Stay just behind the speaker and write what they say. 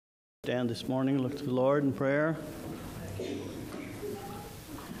Stand this morning, look to the Lord in prayer. Are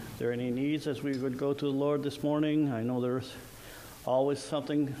there any needs as we would go to the Lord this morning? I know there's always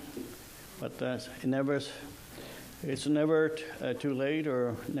something, but it's never too late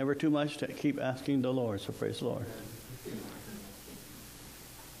or never too much to keep asking the Lord, so praise the Lord.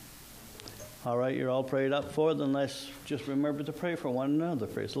 All right, you're all prayed up for, then let's just remember to pray for one another,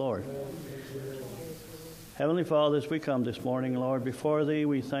 praise the Lord. Heavenly Father, as we come this morning, Lord, before Thee,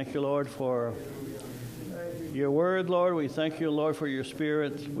 we thank You, Lord, for Your Word, Lord. We thank You, Lord, for Your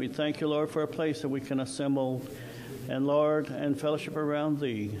Spirit. We thank You, Lord, for a place that we can assemble and, Lord, and fellowship around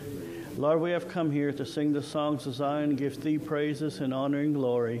Thee. Lord, we have come here to sing the songs of Zion, give Thee praises and honor and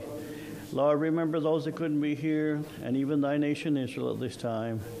glory. Lord, remember those that couldn't be here, and even Thy nation Israel at this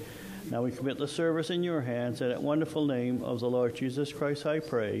time. Now we commit the service in Your hands, in that wonderful name of the Lord Jesus Christ, I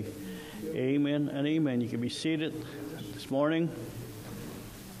pray. Amen and amen. You can be seated this morning.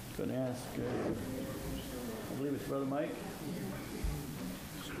 I'm going to ask, I believe it's Brother Mike.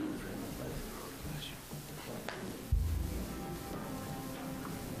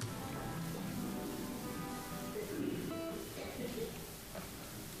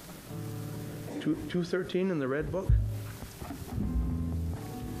 Two 213 in the red book.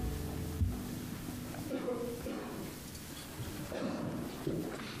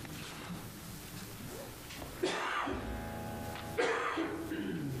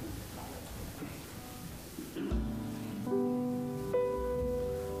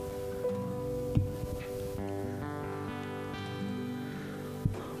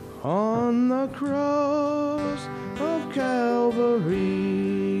 On the cross of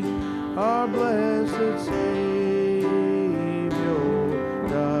Calvary, our blessed Savior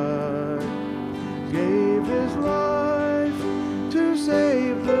died, gave His life to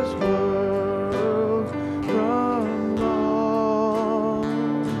save this world from wrong.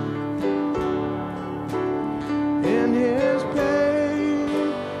 In His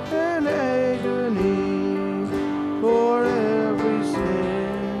pain and agony for every sin,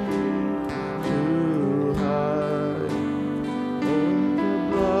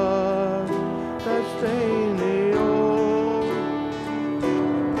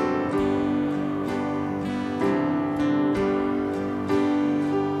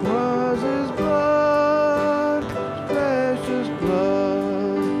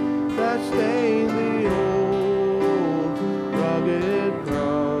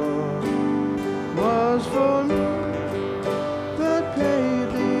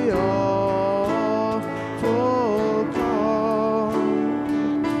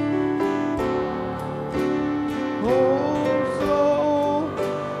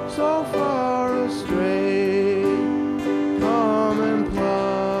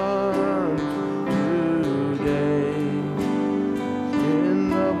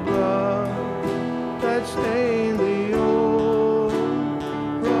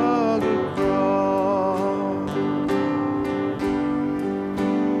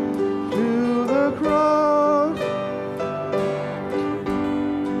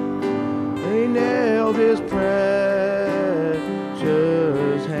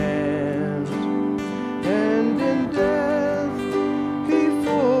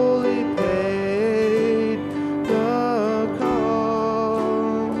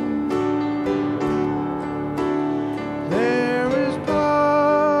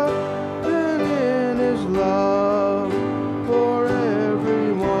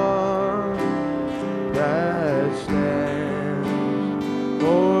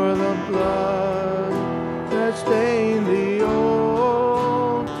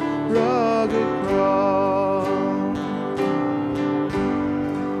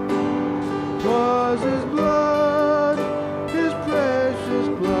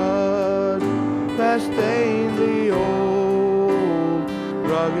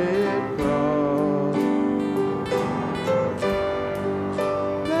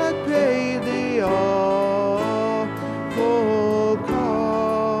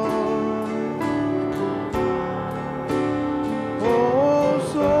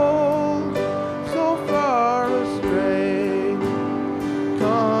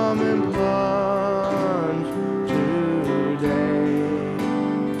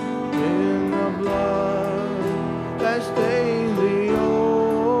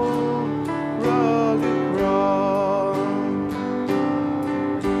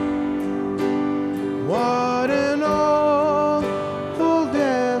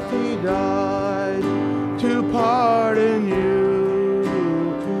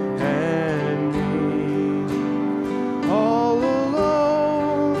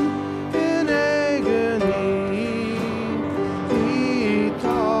 he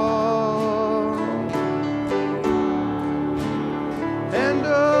taught.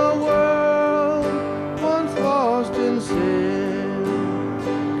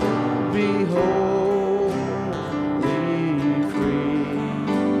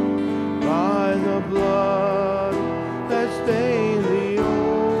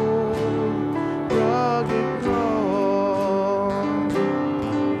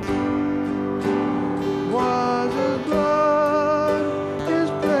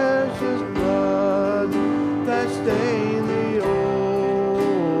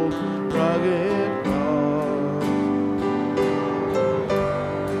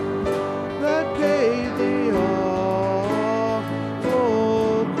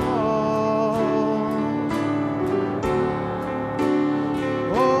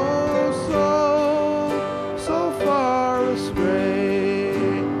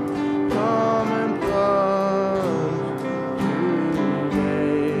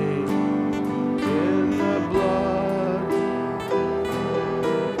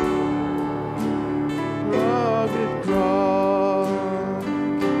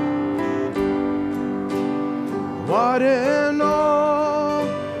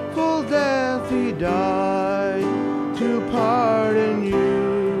 died to pardon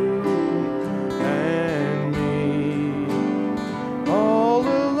you and me. All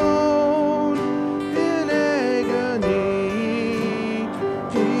alone in agony,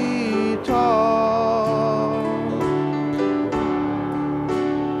 he taught,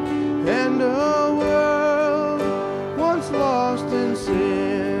 and a world once lost in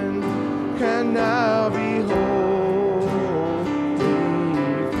sin can now be wholly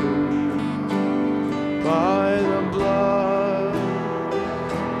free by the blood,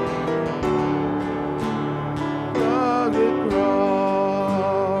 rugged cross.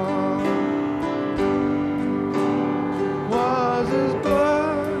 Was his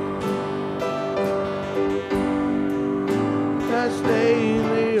blood that stained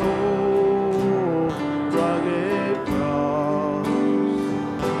the old rugged cross?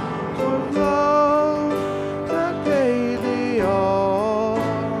 Was love that paid the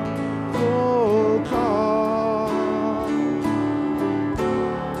awful cost?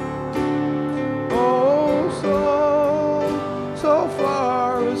 Oh, so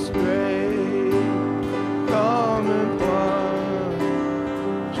far astray, come and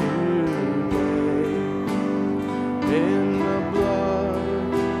plunge today in the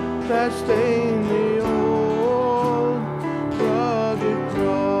blood that stained the old rugged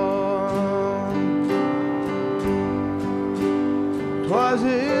cross. 'Twas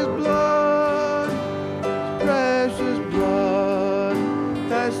his blood, precious blood,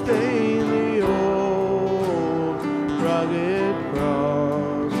 that stained the old rugged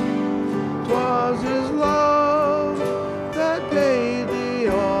cross. 'Twas his love that paid the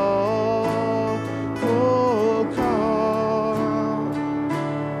awful cost.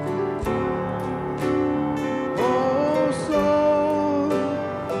 Oh, soul,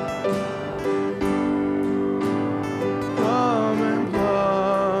 come and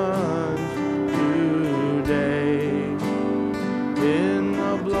plunge today in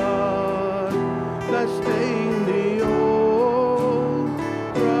the blood that stained the old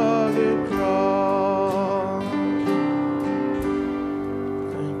rugged cross.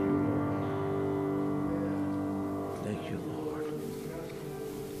 Thank you, Lord. Thank you, Lord.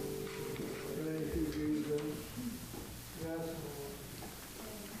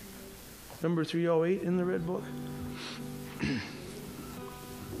 Number 308 in the red book.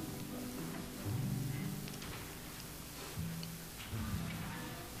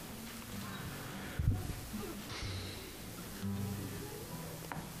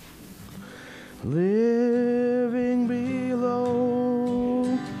 Living below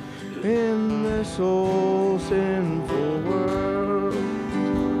in this old sinful world,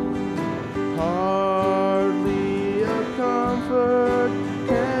 hardly a comfort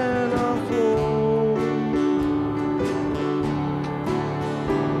can afford.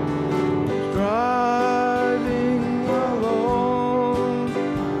 Striving alone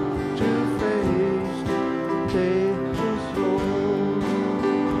to face nature's load.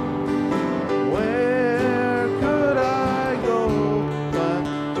 Where could I go but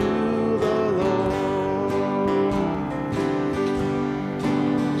to the Lord?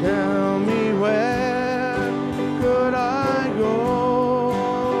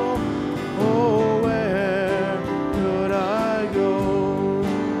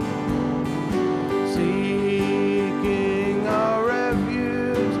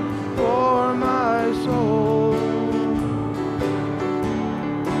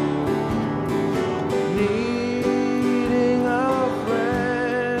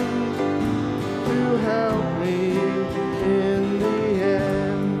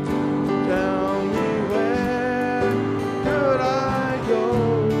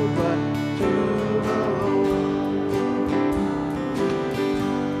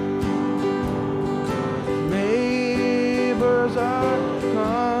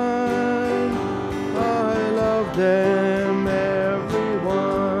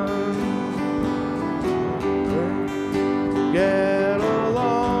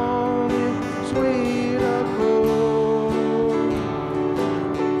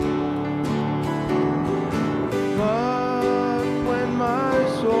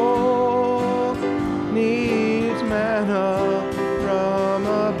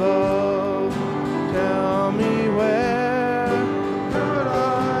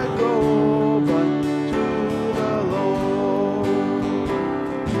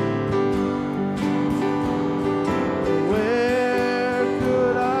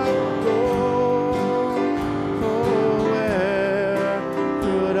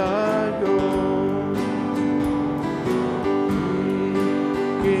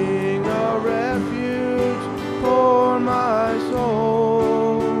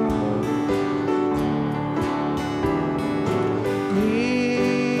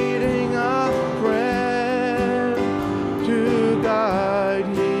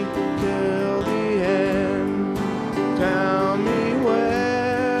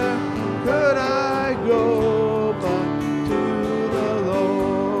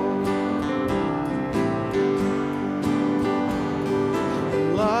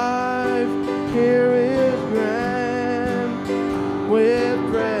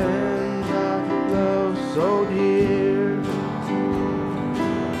 friend I love so dear.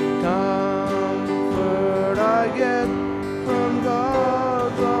 Comfort I get from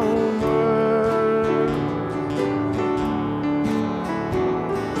God's own word.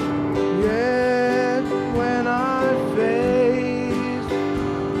 Yet when I face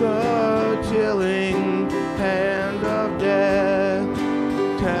the chilling hand of death,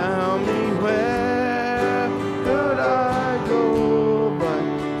 tell me where could I go but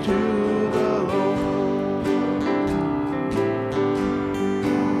to the Lord?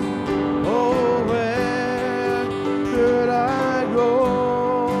 Oh, where could I go?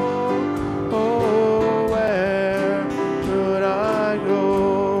 Oh, where could I go?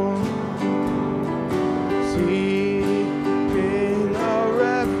 Seeking a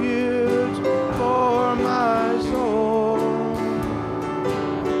refuge for my soul,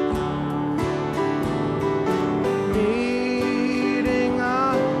 needing a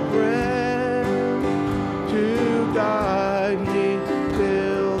friend to guide me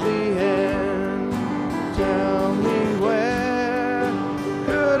till the end. Tell me where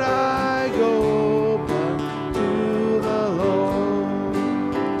could I go but to the Lord?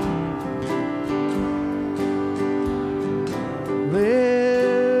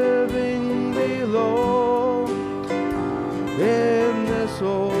 Living below in this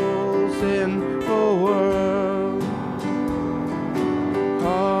old sinful world,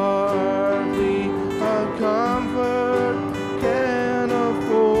 hardly a comfort can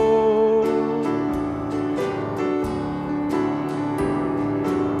afford.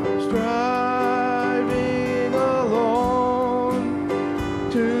 Striving alone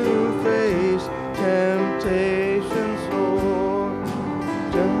to face temptation sore.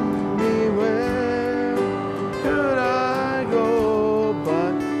 Tell me where could I go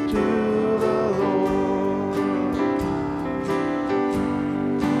but to the Lord?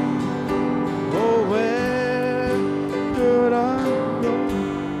 Oh, where could I go?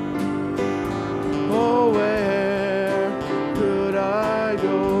 Oh, where could I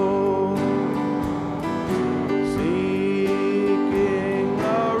go? Seeking a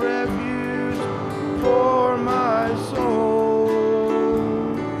refuge for my soul,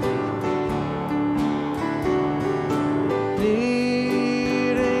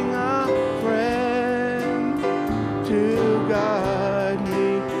 needing a friend to guide me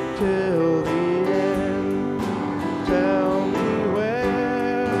till the end. Tell me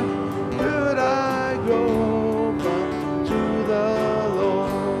where could I go but to the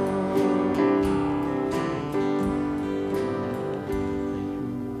Lord?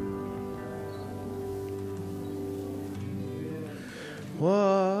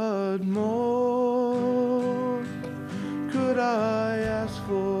 What more could I ask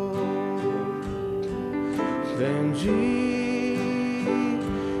for than Jesus?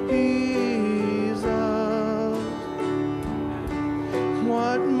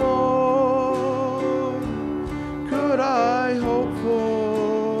 What more could I hope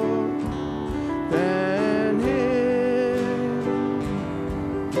for than Him?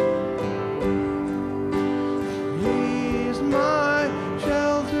 He's my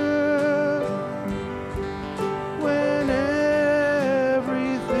shelter when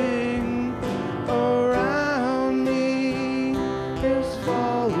everything around me is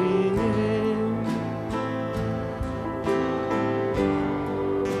falling in.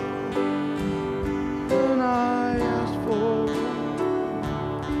 When I ask for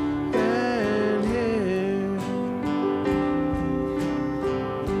than Him.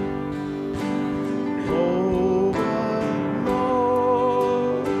 Oh, what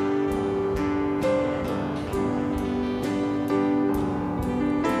more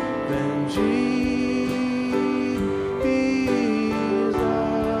than Jesus?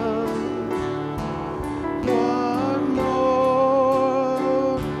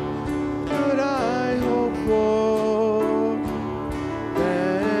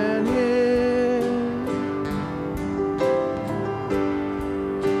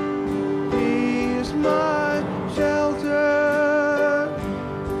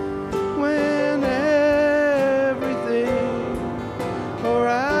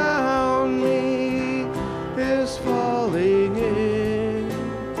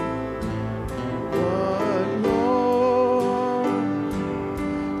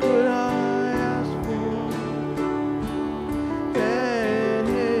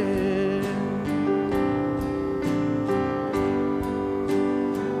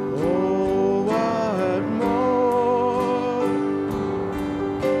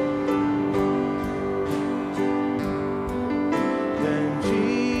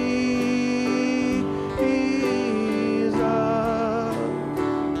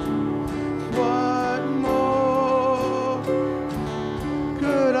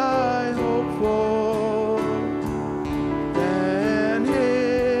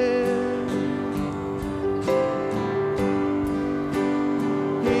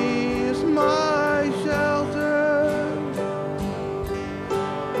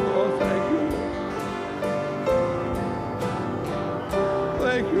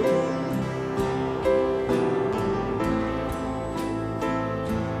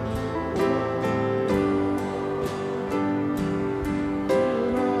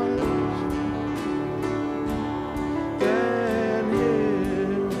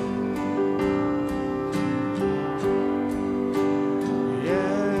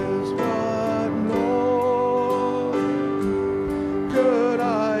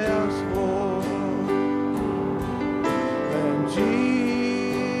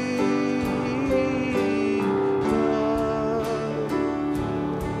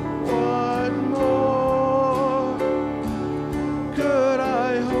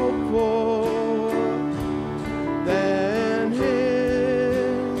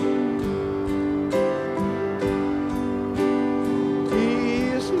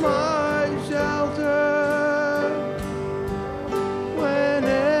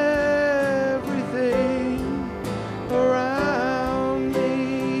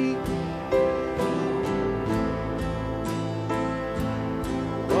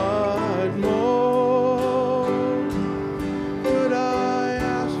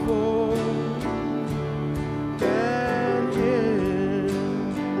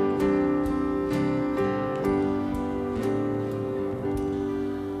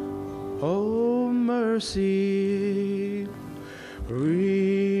 Oh, mercy,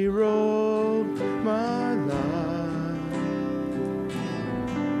 rewrote my life.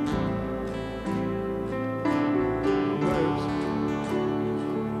 Mercy.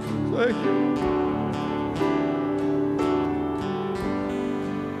 Thank you.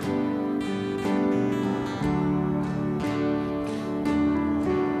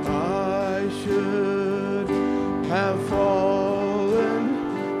 I should have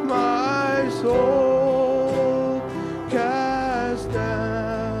fallen, my soul cast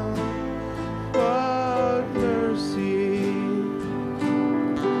down, but mercy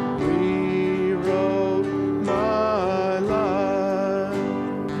rewrote my life.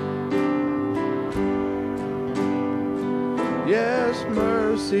 Yes,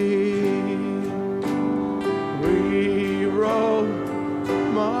 mercy rewrote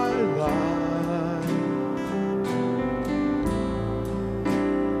my life.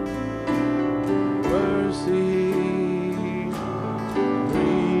 Mercy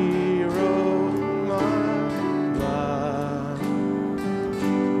rewrote my life.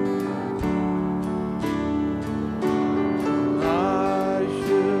 I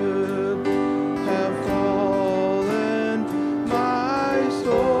should have fallen, my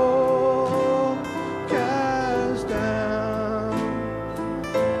soul cast down,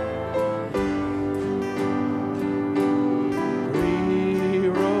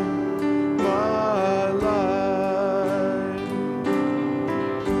 rewrote my life.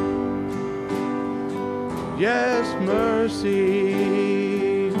 Yes,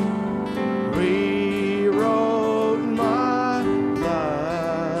 mercy rewrote my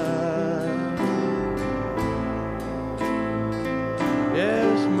life.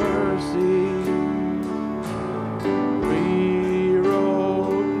 Yes, mercy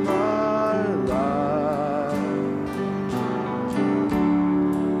rewrote my life.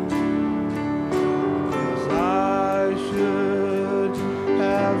 I should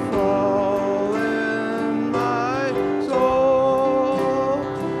have fallen, my soul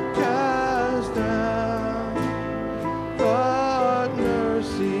cast down, but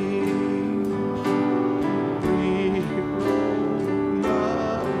mercy rewrote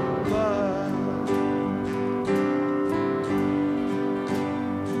my life.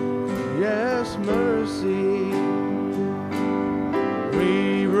 Yes, mercy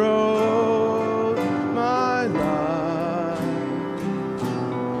rewrote my life.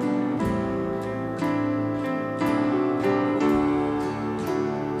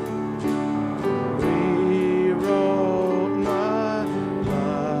 Rewrote my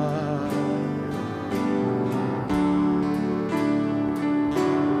life.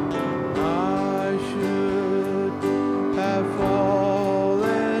 I should have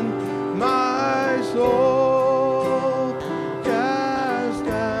fallen, my soul cast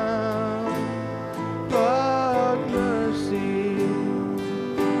down, but mercy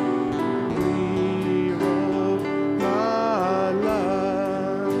rewrote my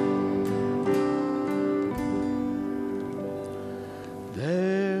life.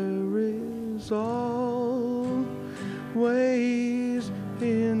 There is always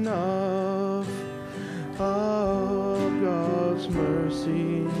enough of God's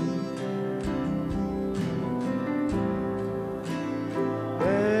mercy.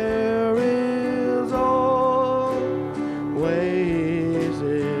 There is always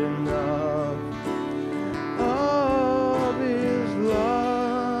enough of His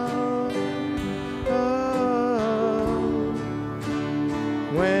love.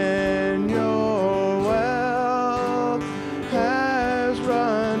 When your well has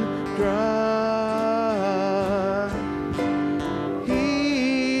run dry,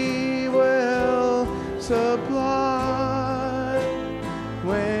 He will supply.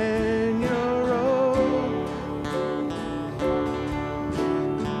 When your road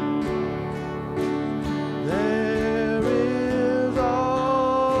there is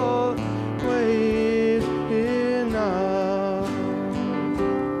always enough.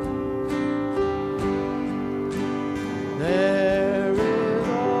 There is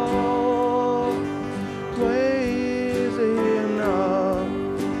always enough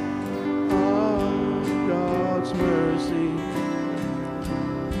of God's mercy.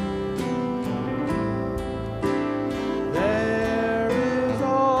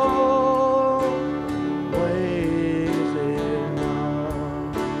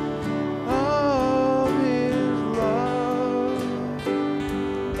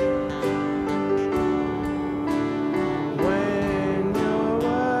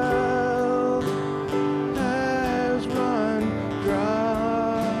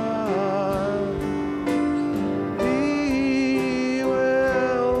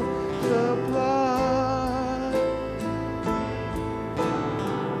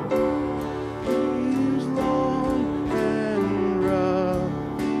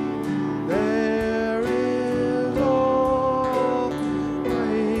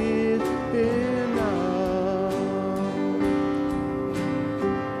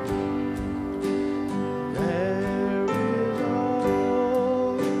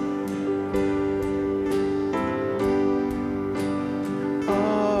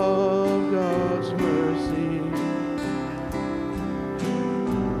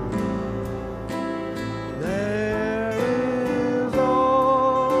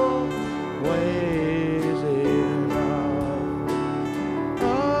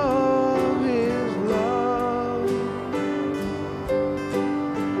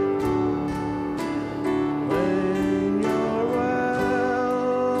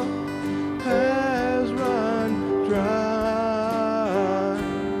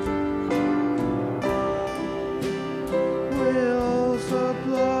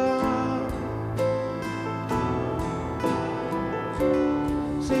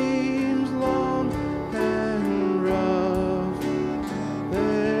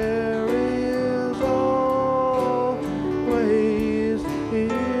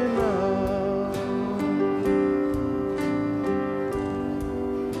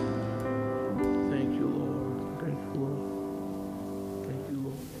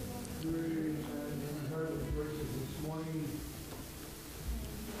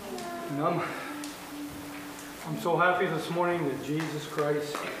 And I'm so happy this morning that Jesus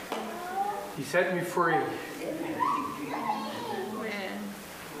Christ, He set me free.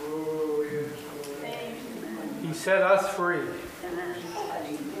 He set us free.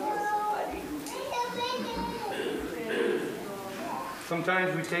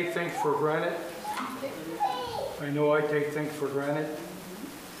 Sometimes we take things for granted. I know I take things for granted.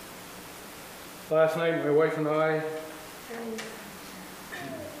 Last night, my wife and I,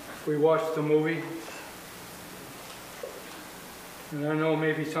 we watched the movie. And I know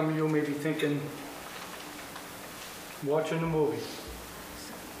maybe some of you may be thinking, watching the movie.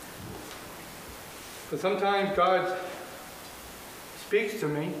 But sometimes God speaks to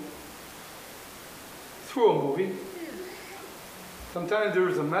me through a movie. Sometimes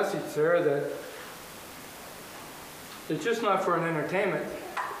there's a message there that it's just not for an entertainment,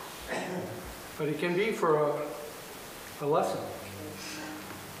 but it can be for a lesson.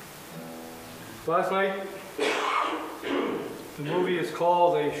 Last night, the movie is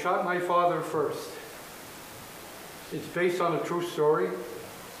called They Shot My Father First. It's based on a true story.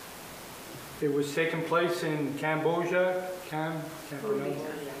 It was taking place in Cambodia,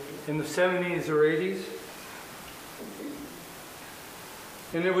 in the 70s or 80s.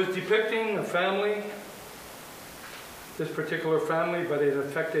 And it was depicting a family, this particular family, but it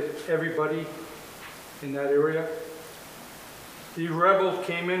affected everybody in that area. The rebels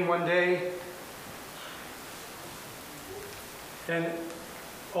came in one day, and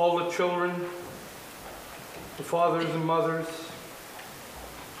all the children, the fathers and mothers,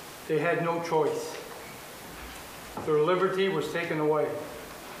 they had no choice. Their liberty was taken away.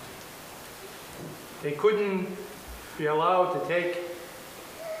 They couldn't be allowed to take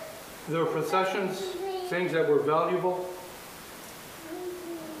their possessions, things that were valuable.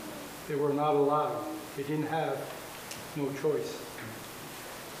 They were not allowed. They didn't have no choice.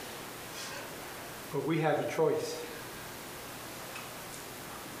 But we have a choice.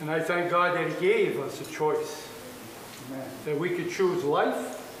 And I thank God that He gave us a choice. Amen. That we could choose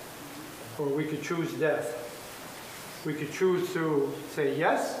life or we could choose death. We could choose to say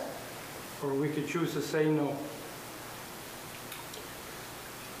yes or we could choose to say no.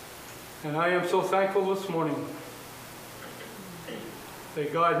 And I am so thankful this morning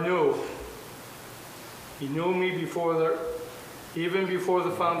that God knew. He knew me even before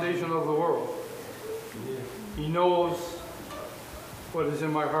the foundation of the world. He knows what is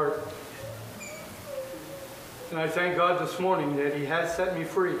in my heart. And I thank God this morning that He has set me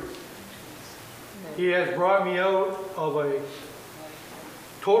free. He has brought me out of a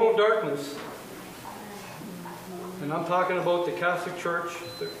total darkness. And I'm talking about the Catholic Church,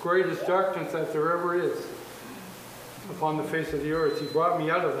 the greatest darkness that there ever is upon the face of the earth. He brought me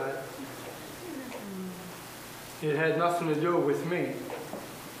out of that. It had nothing to do with me.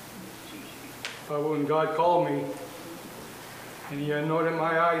 But when God called me, and He anointed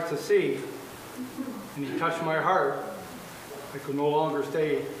my eyes to see, and He touched my heart, I could no longer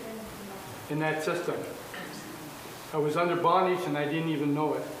stay in that system. I was under bondage and I didn't even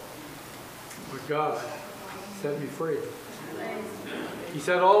know it. But God set me free. He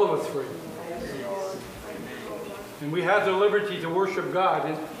set all of us free. And we have the liberty to worship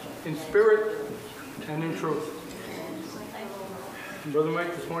God in spirit and in truth. And Brother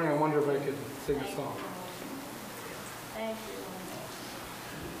Mike, this morning I wonder if I could sing a song. Thank you.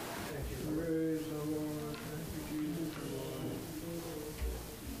 Praise the Lord. Thank you, Jesus.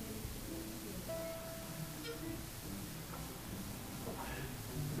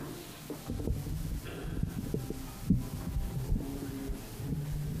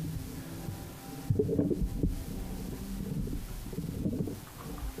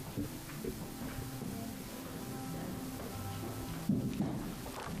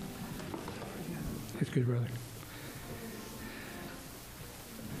 That's good, brother.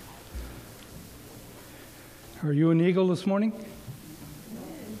 Are you an eagle this morning?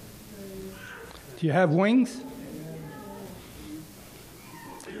 Do you have wings?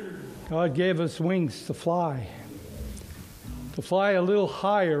 God gave us wings to fly a little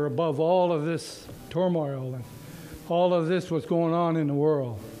higher above all of this turmoil and all of this what's going on in the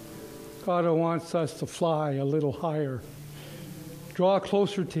world. God wants us to fly a little higher, draw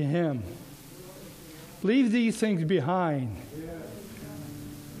closer to Him. Leave these things behind.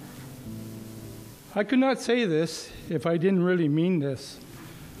 I could not say this if I didn't really mean this.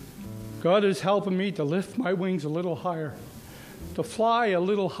 God is helping me to lift my wings a little higher, to fly a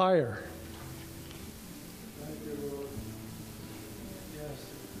little higher.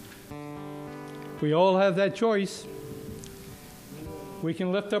 We all have that choice. We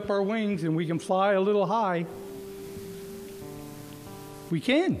can lift up our wings and we can fly a little high. We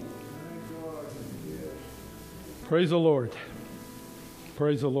can. Praise the Lord.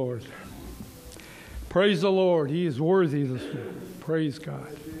 Praise the Lord. Praise the Lord. He is worthy this morning. Praise God.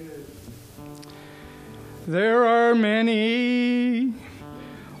 There are many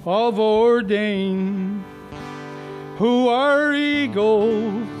of ordained who are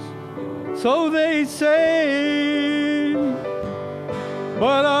eagles, so they say,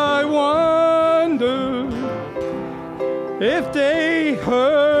 but I wonder if they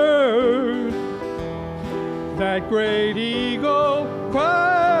heard that great eagle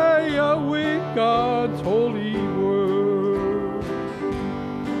cry out with God's holy word.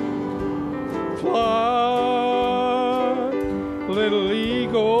 Fly, little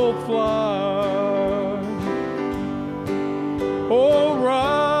eagle, fly. Oh,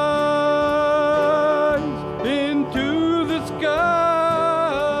 rise into the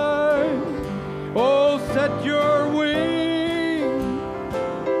sky. Oh, set your wings.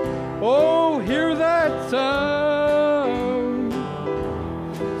 Oh, hear that sound.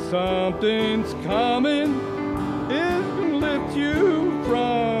 Something's coming. It can lift you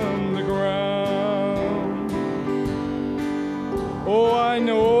from the ground. Oh, I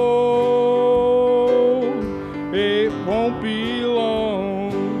know it won't be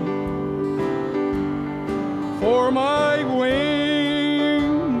long, for my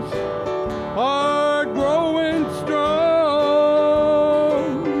wings are growing strong.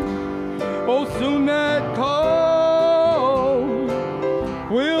 Oh, soon that call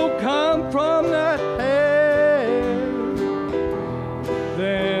will come from that head.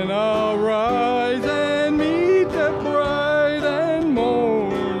 Then I'll rise and meet the bright and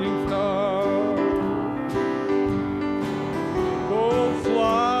morning star. Oh,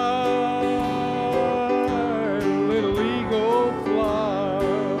 fly, little eagle, fly.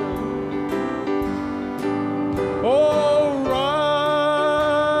 Oh, rise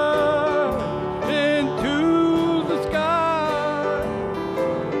into the sky.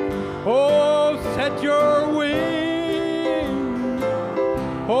 Oh, set your wings.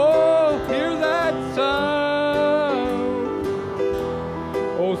 Oh, hear that sound.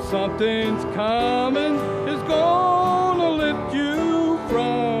 Oh, something's coming. It's gonna lift you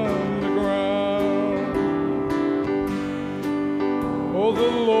from the ground. Oh,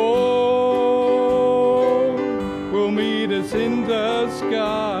 the Lord will meet us in the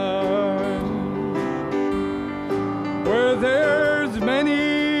sky, where there's many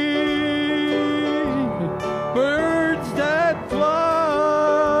birds that fly,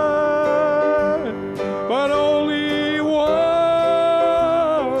 but only one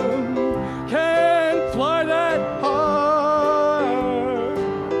can fly that high.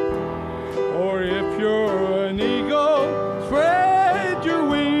 Or if you're an eagle, spread your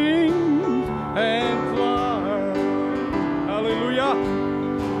wings and fly. Hallelujah.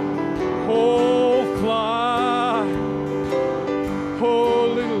 Oh, fly. Oh,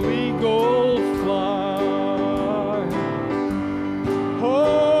 little eagle, fly.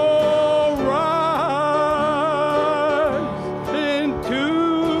 Oh, rise into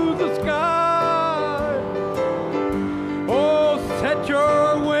the sky. Oh, set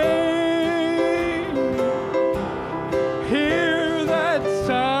your wings. Hear that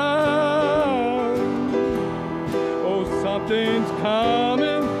sound. Oh, something's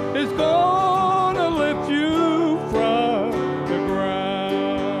coming. It's gonna lift you from the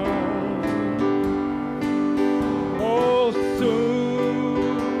ground. Oh,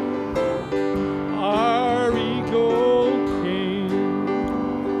 soon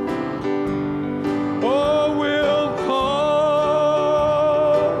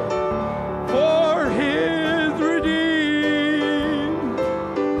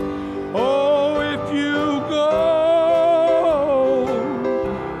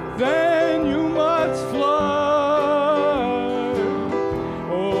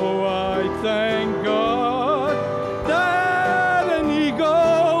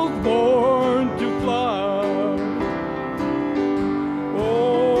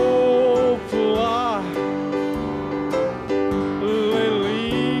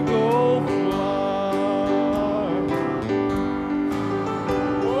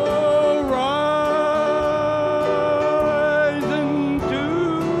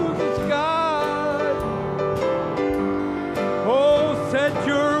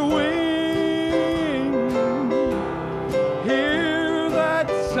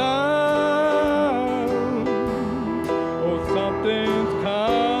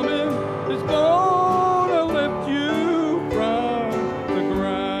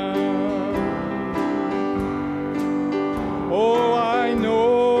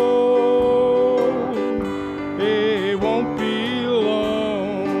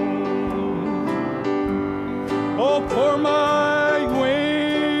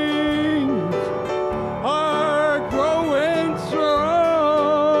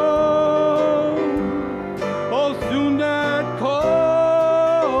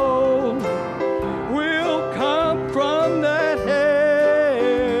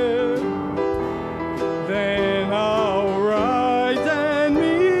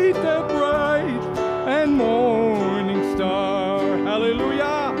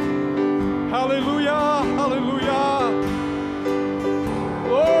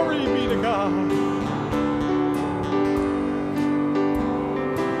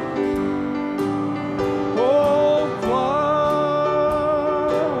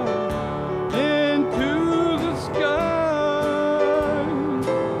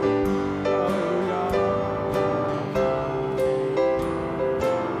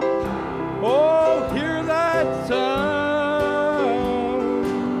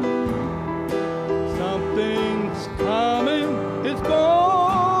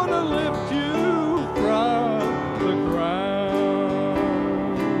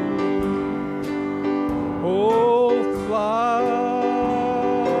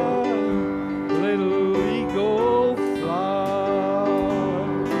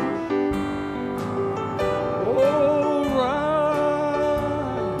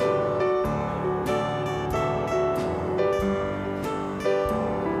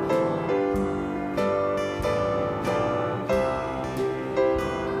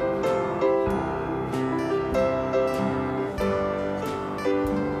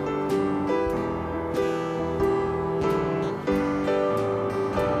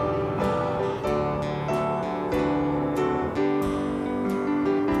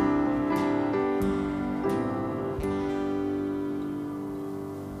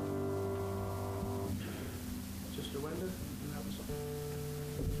Sister Linda, you have something?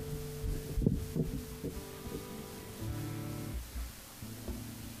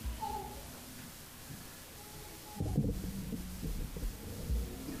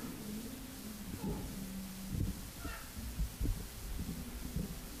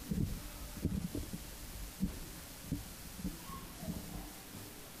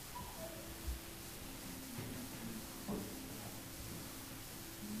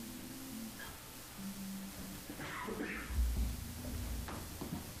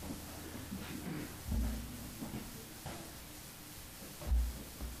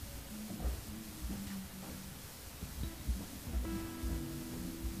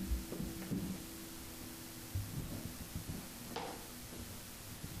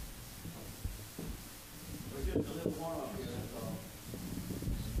 We're just a little warm up here, that's all.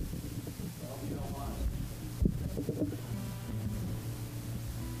 I hope you don't mind.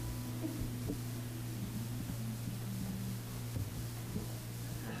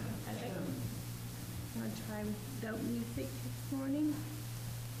 I'm going to try without music this morning.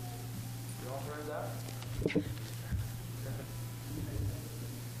 You all heard that?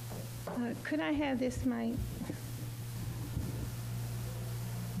 Could I have this mic?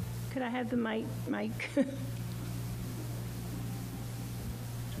 Could I have the mic? Too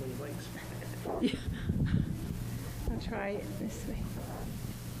many mics. Yeah. I'll try it this way.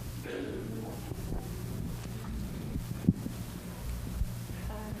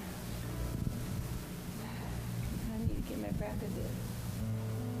 I need to get my breath a bit.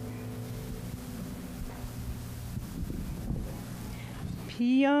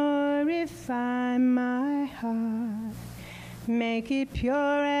 Purify my heart, make it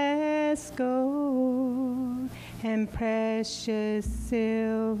pure as gold and precious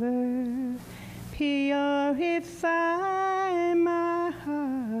silver. Purify my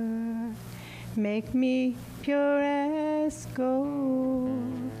heart, make me pure as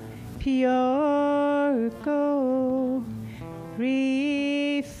gold, pure gold,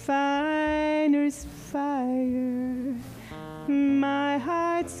 refiner's fire. My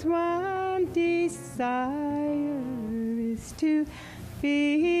heart's one desire is to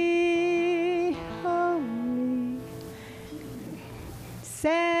be holy,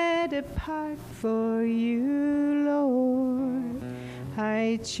 set apart for you, Lord.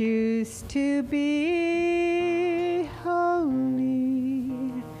 I choose to be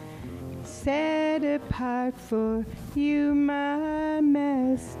holy, set apart for you, my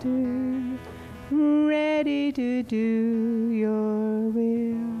Master, ready to do your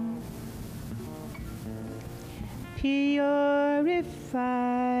will. Purify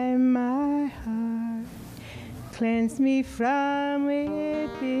my heart, cleanse me from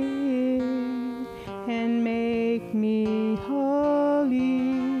within, and make me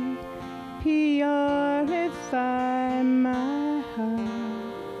holy. Purify my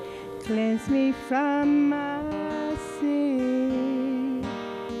heart, cleanse me from my sin,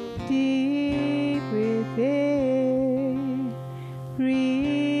 deep within,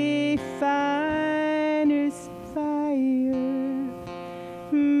 refiner's fire.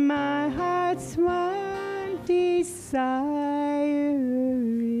 My heart's one desire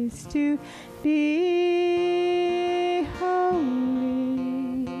is to be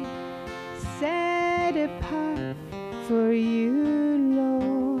holy, set apart for you,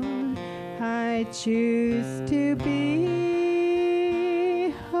 Lord. I choose to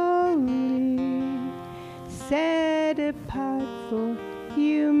be holy, set apart for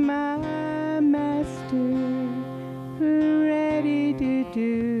you, my Master, ready to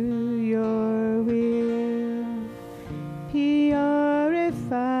do your will.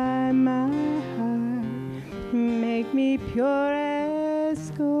 Purify my heart, make me pure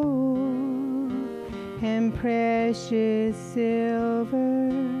as gold and precious silver.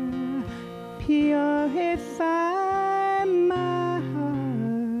 Purify my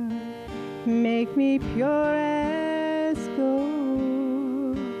heart, make me pure as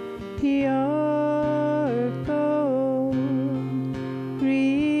gold, pure gold,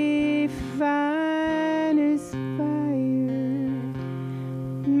 refiner's fire.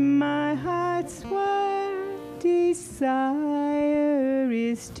 My heart's one desire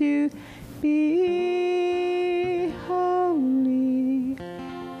is to be holy,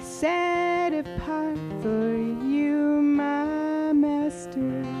 set apart for you, my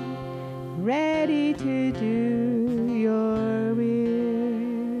Master, ready to do your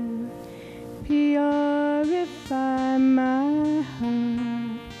will. Purify my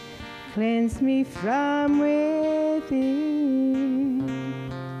heart, cleanse me from within,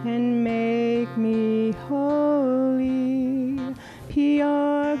 and make me holy.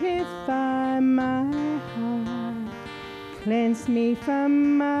 Purify my heart, Cleanse me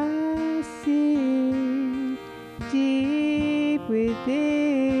from my sin, deep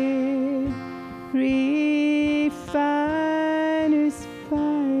within. Refiner's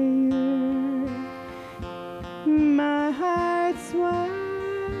fire. My heart's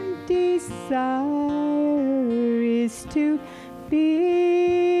one desire is to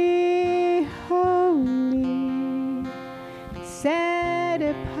be holy, set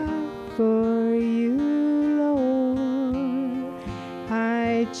apart for you, Lord.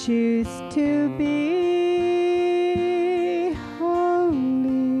 I choose to be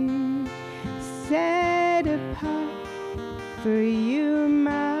holy, set apart for you,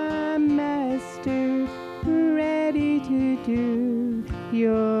 my Master, ready to do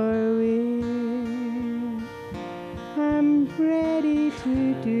your will. I'm ready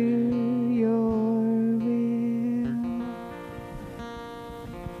to do your will.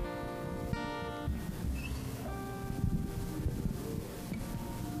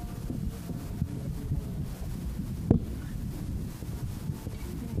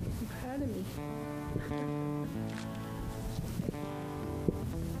 I'm proud of me.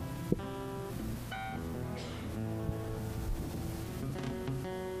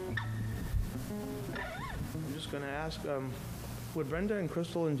 I'm just going to ask, would Brenda and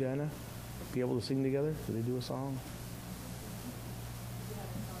Crystal and Jana be able to sing together? Do they do a song?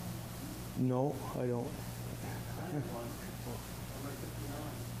 No, I don't.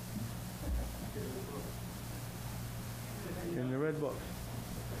 In the red book.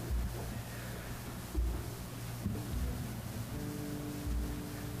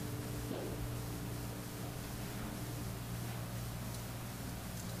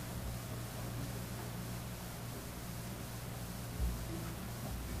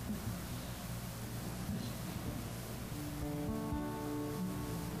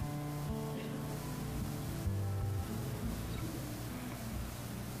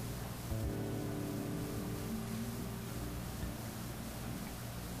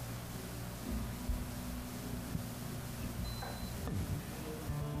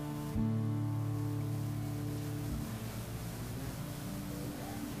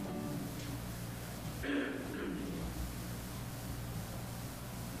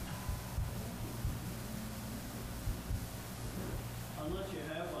 Unless you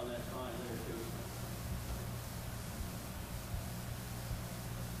have one, that's fine there too.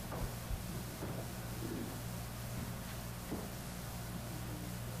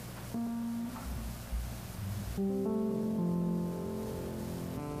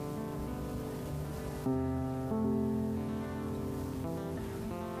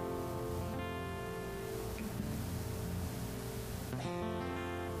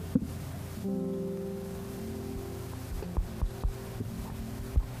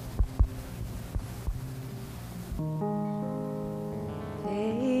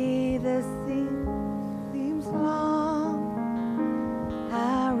 Day the sea seems long,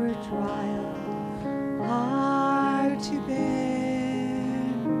 our trial hard to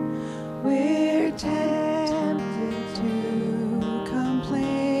bear. We're tempted to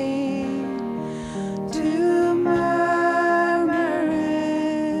complain, to murmur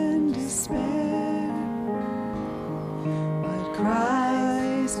and despair, but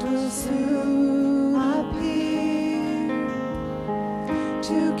Christ will soon appear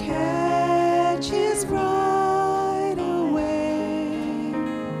to catch his bride away.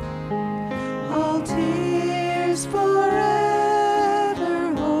 All tears forever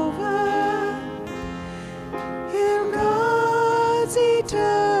over in God's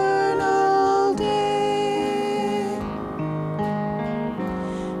eternal day.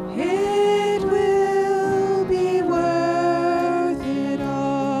 It will be worth it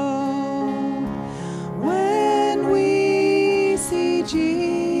all when we see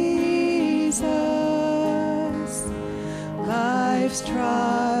Jesus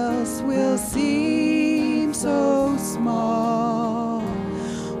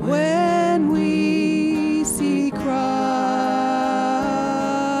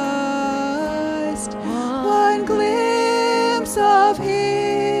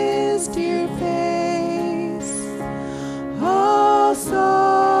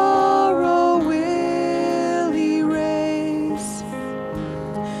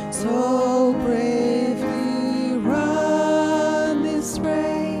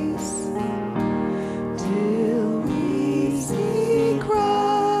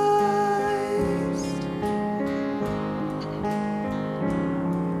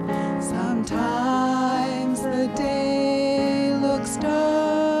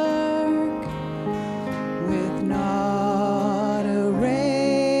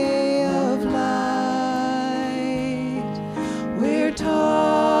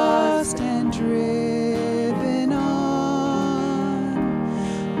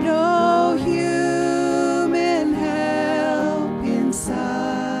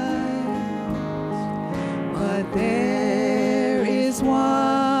There is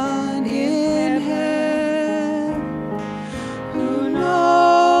one in heaven who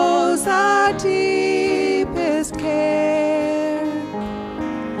knows our deepest care.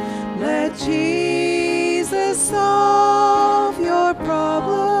 Let Jesus solve your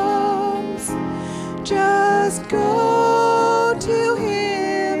problems. Just go to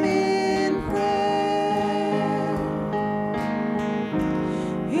him in prayer.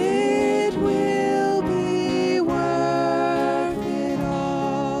 It will be worth it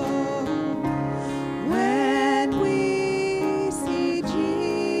all when we see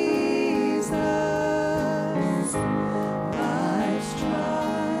Jesus. Life's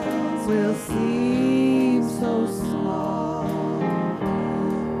trials will seem so small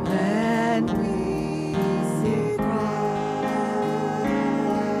when we see Christ.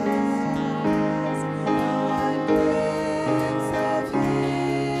 One glimpse of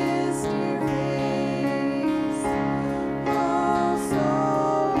his dear face, all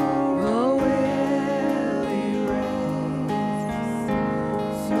sorrow will erase.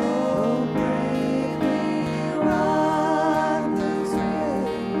 So bravely run this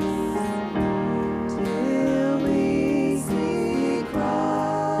race till we see Christ.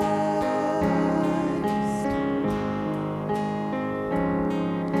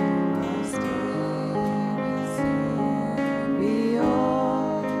 Our stay will soon be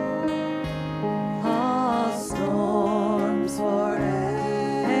o'er, all storms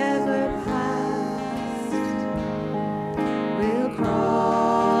forever past. We'll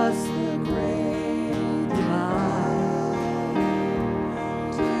cross the great divide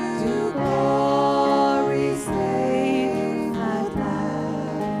to glory safe at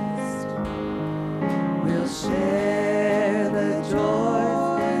last. We'll share the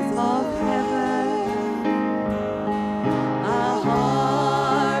joys of heaven, a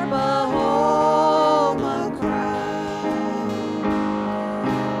harp, a home, a crown.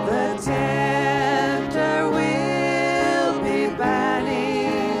 The tempter will be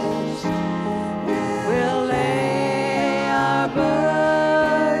banished. We'll lay our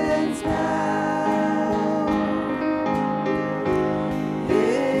burdens down.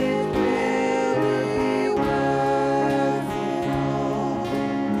 It will be worth it all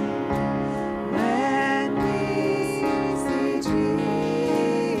when we see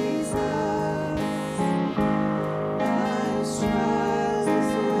Jesus. Life's trials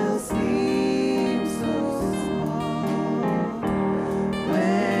will seem so small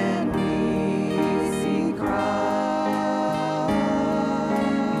when we see Christ.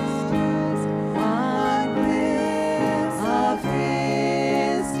 One glimpse of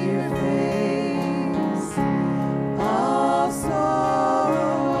his dear face, all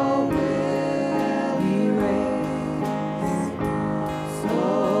sorrow will erase. So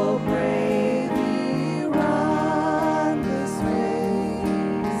bravely run this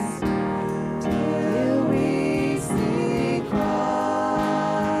race till we see Christ.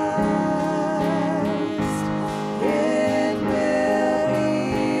 It will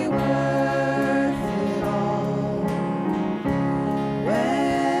be worth it all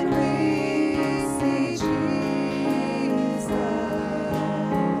when we see Jesus.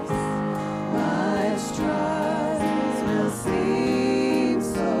 Life's trials will seem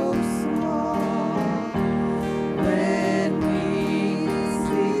so small when we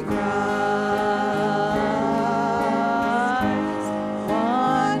see Christ.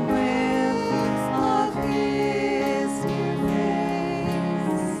 One glimpse of his dear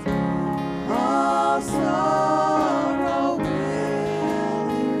face, all sorrow will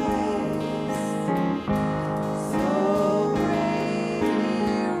erase. So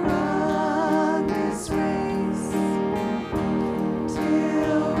bravely run this race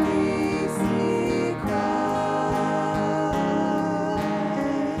till we see Christ.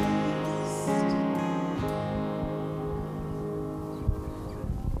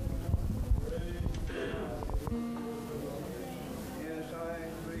 Yes, I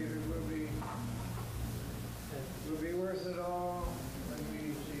believe it will be worth it all when we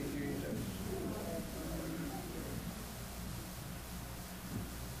see Jesus.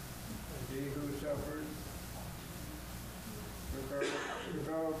 As he who suffered took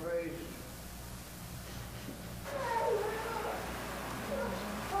our place,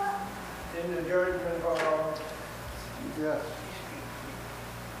 in the judgment hall, yes,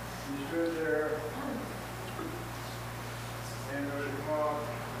 he stood there and was mocked.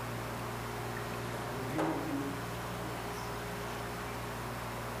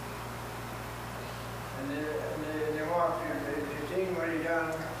 And they mocked him. They seen what he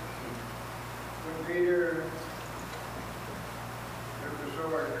done when Peter took the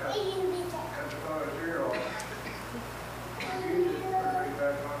sword and cut the fellow's ear off.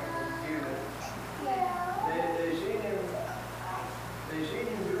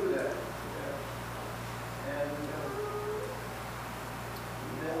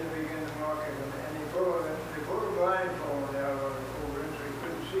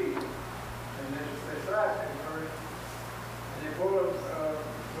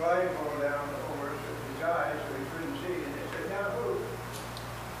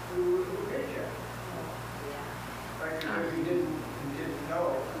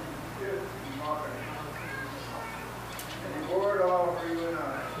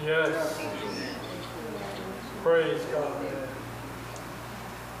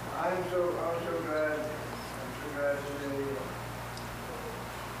 I'm so glad today.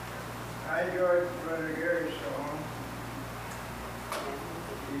 I enjoyed Brother Gary's song.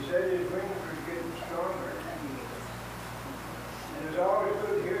 He said his wings were getting stronger. And it's always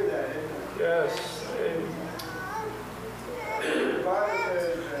good to hear that, isn't it? Yes. The Bible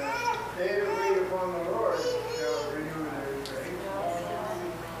says, they that wait upon the Lord shall renew their strength.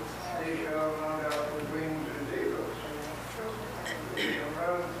 They shall mount out with wings as eagles.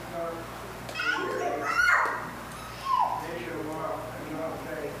 Around not weary. They shall walk and not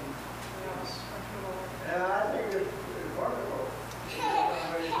faint. And I think it's wonderful.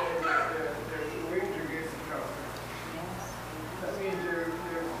 Somebody said that their wings are getting stronger. That means they're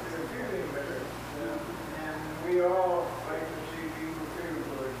feeling better. And we all like to see people feel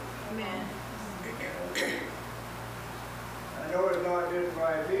good. Amen. I know it's not just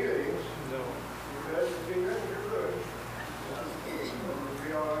my feelings, No. because the feelings are good. We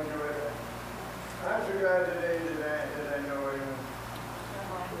all enjoy that. I'm so glad today that I know him.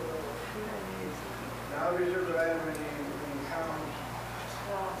 And I'll be so glad when he comes,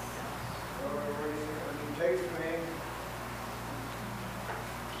 or when he takes me.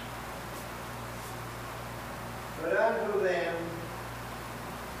 But until then,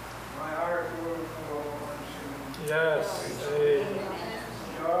 my heart will go on singing. Yes. Hey.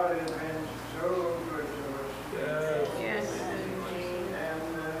 God has been so good to us. Yes. Yes. And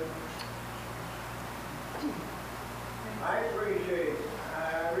I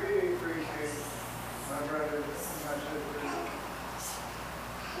really appreciate my brothers and my sisters.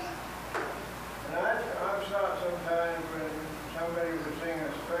 And I've thought sometimes when somebody would sing a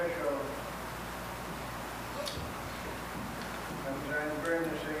special, sometimes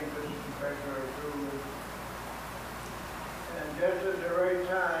Brenda sings this special or two, and just at the right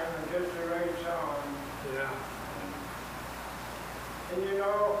time and just the right song. Yeah. And you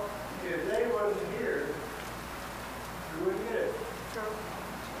know, if they wasn't here, you wouldn't get it.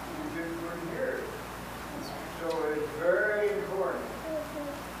 You just wouldn't hear it. So it's very important.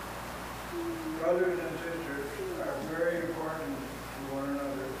 Brothers and sisters are very important to one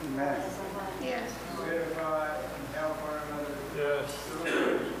another. Amen. Yes. To edify and help one another. Yes.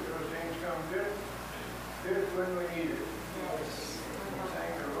 Those things come just when we need it.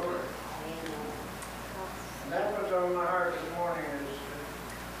 Thank the Lord. And that's what's on my heart this morning is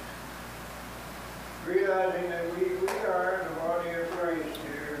realizing that we are the body of Christ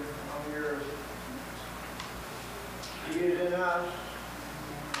here on the earth. He is in us,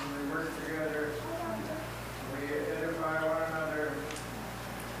 and we work together. We edify one another,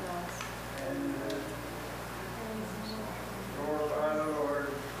 and glorify the Lord.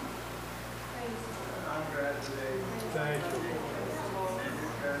 I'm glad today. Thank you.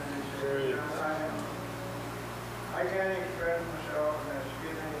 Great. I can't express myself, and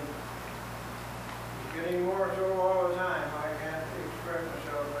it's getting more so all the time. I can't express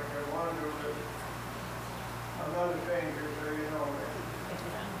myself like I want to, but I'm not a stranger, so you know it.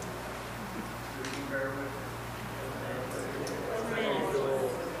 You can bear with me. Thank you, Lord.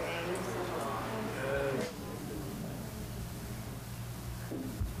 Yes.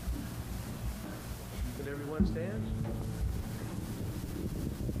 Could everyone stand?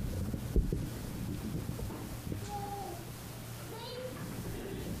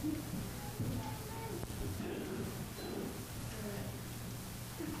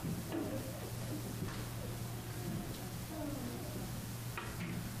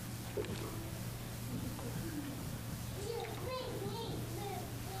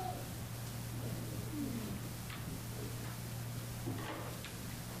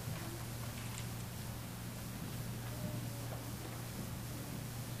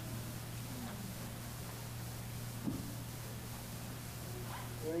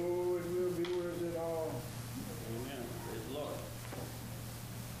 Oh, it will be worth it all. Amen. Praise the Lord.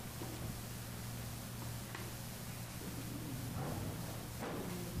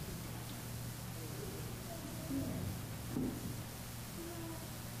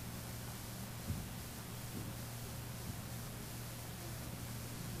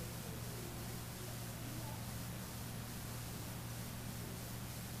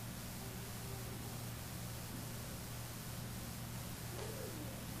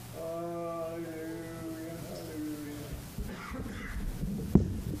 Hallelujah, hallelujah.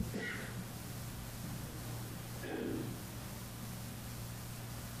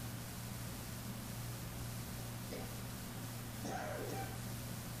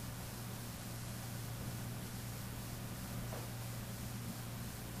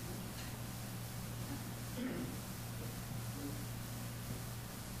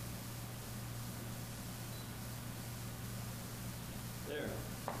 There.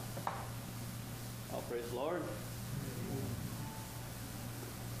 Oh, praise the Lord.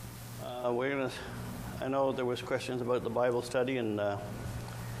 I know there was questions about the Bible study and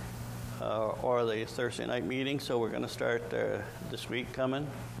or the Thursday night meeting, so we're going to start this week coming.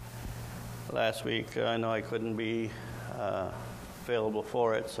 Last week, I know I couldn't be available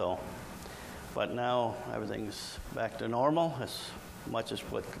for it, but now everything's back to normal, as much as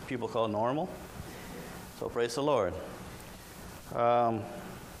what people call normal. So praise the Lord.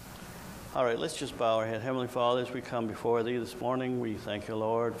 All right, let's just bow our head. Heavenly Father, as we come before Thee this morning, we thank You,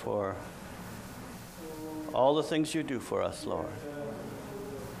 Lord, for all the things You do for us, Lord.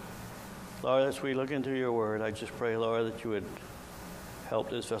 Lord, as we look into Your Word, I just pray, Lord, that You would help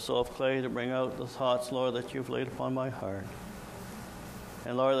this vessel of clay to bring out the thoughts, Lord, that You've laid upon my heart.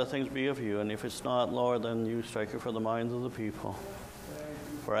 And, Lord, that things be of You. And if it's not, Lord, then You strike it for the minds of the people.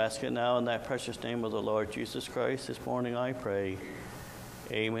 For ask it now in that precious name of the Lord Jesus Christ. This morning I pray.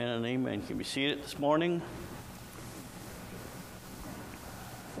 Amen and amen. Can you be seated this morning?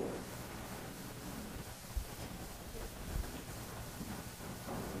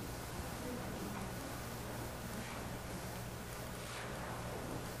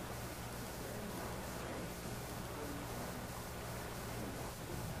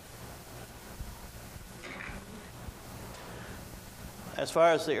 As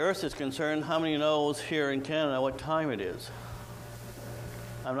far as the earth is concerned, how many knows here in Canada what time it is?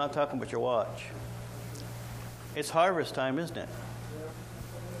 I'm not talking about your watch. It's harvest time, isn't it?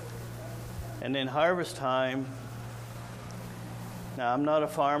 And in harvest time, now I'm not a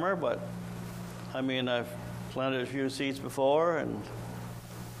farmer, but I've planted a few seeds before,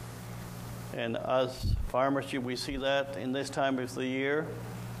 and as farmers, we see that in this time of the year.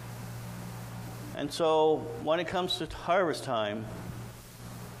 And so when it comes to harvest time,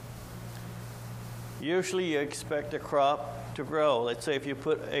 usually you expect a crop to grow. Let's say if you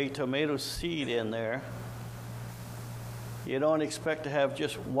put a tomato seed in there, you don't expect to have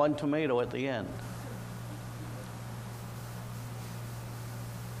just one tomato at the end.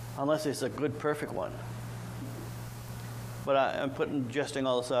 Unless it's a good, perfect one. But I'm putting jesting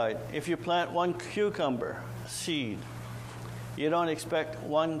all aside. If you plant one cucumber seed, you don't expect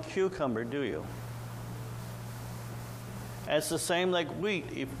one cucumber, do you? It's the same like wheat.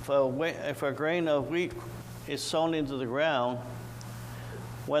 If a grain of wheat is sown into the ground,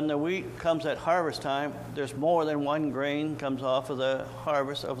 when the wheat comes at harvest time, there's more than one grain comes off of the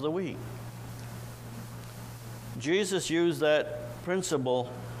harvest of the wheat. Jesus used that principle,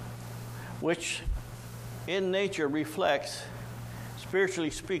 which in nature reflects, spiritually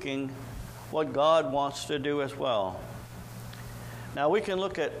speaking, what God wants to do as well. Now we can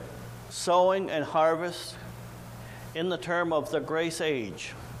look at sowing and harvest in the term of the grace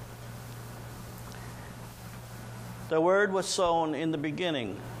age. The word was sown in the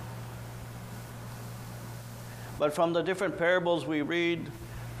beginning. But from the different parables we read,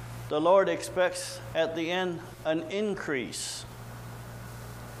 the Lord expects at the end an increase.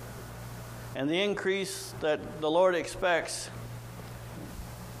 And the increase that the Lord expects,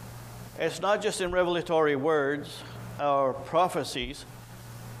 it's not just in revelatory words or prophecies,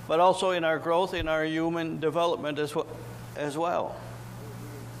 but also in our growth, in our human development as well.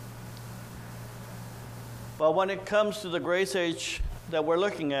 But when it comes to the grace age that we're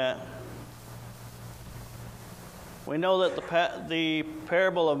looking at, we know that the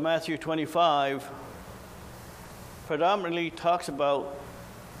parable of Matthew 25 predominantly talks about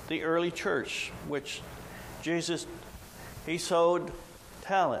the early church, which Jesus, He sowed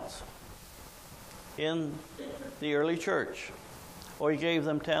talents in the early church. Or He gave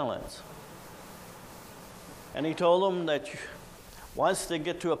them talents. And He told them that once they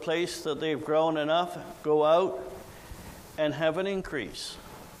get to a place that they've grown enough, go out and have an increase.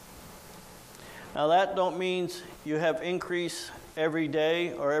 Now that don't mean you have increase every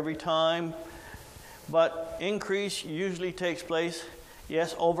day or every time, but increase usually takes place,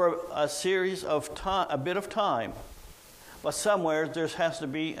 yes, over a series of time, a bit of time. But somewhere there has to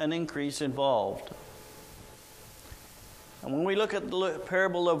be an increase involved. And when we look at the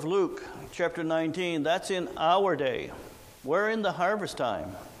parable of Luke, chapter 19, that's in our day. We're in the harvest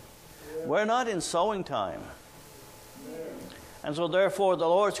time. We're not in sowing time. And so therefore the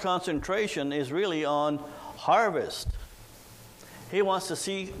Lord's concentration is really on harvest. He wants to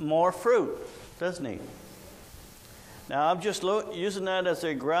see more fruit, doesn't He? Now I'm just using that as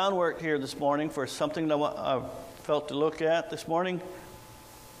a groundwork here this morning for something that I felt to look at this morning.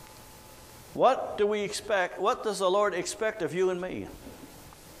 What do we expect? What does the Lord expect of you and me?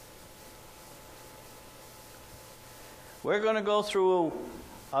 We're going to go through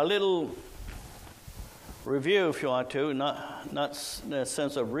a little review, if you want to, not in a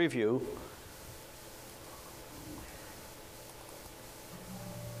sense of review.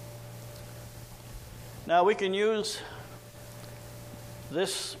 Now we can use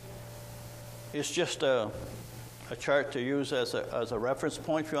this. It's just a chart to use as a reference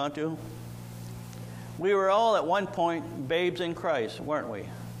point, if you want to. We were all at one point babes in Christ, weren't we?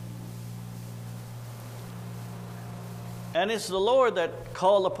 And it's the Lord that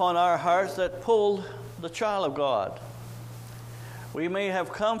called upon our hearts that pulled the child of God. We may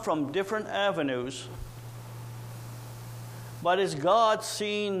have come from different avenues, but is God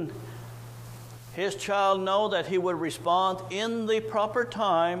seeing His child know that He would respond in the proper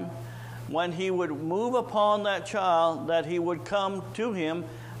time when He would move upon that child, that he would come to Him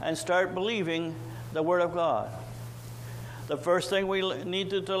and start believing the Word of God? The first thing we need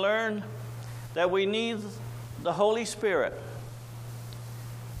to learn, that we need the Holy Spirit,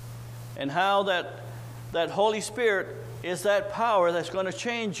 and how that Holy Spirit is that power that's going to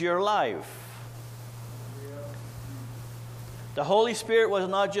change your life. The Holy Spirit was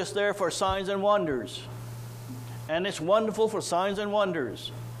not just there for signs and wonders, and it's wonderful for signs and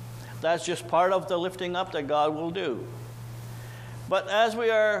wonders. That's just part of the lifting up that God will do. But as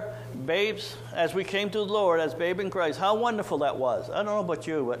we are babes, as we came to the Lord as babe in Christ, how wonderful that was. I don't know about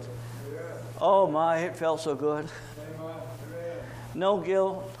you, but oh my, it felt so good. No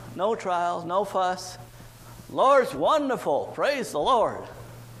guilt, no trials, no fuss. Lord's wonderful, praise the Lord.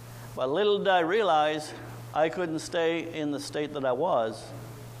 But little did I realize I couldn't stay in the state that I was,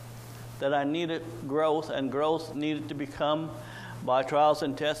 that I needed growth, and growth needed to become by trials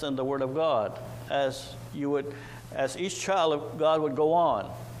and tests and the Word of God, as each child of God would go on.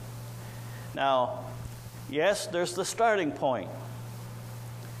 Now, yes, there's the starting point.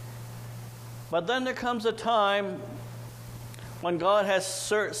 But then there comes a time when God has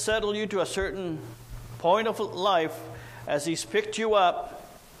settled you to a certain point of life, as He's picked you up,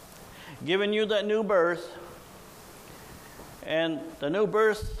 given you that new birth. And the new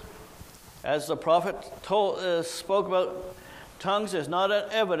birth, as the prophet spoke about, tongues is not an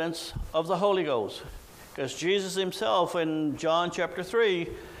evidence of the Holy Ghost. Because Jesus Himself in John chapter 3,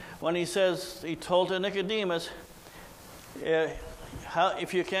 when He told to Nicodemus,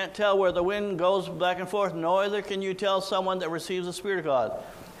 if you can't tell where the wind goes back and forth, neither can you tell someone that receives the Spirit of God.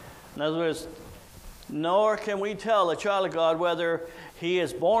 In other words, nor can we tell a child of God whether he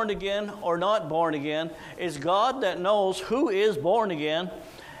is born again or not born again. It's God that knows who is born again,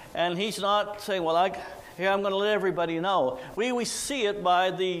 and He's not saying, well, I'm going to let everybody know. We see it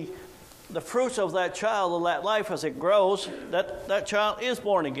by the fruits of that child, of that life as it grows, that child is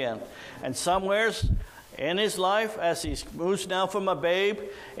born again. And somewheres in his life, as he moves now from a babe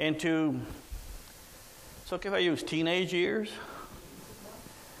into, it's okay if I use teenage years?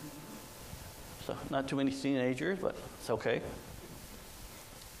 So not too many teenagers, but it's okay.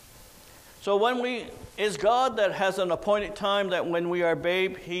 So it's God that has an appointed time that when we are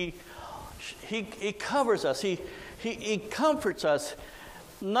babe, He covers us. He comforts us.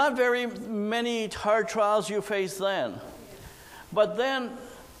 Not very many hard trials you face then. But then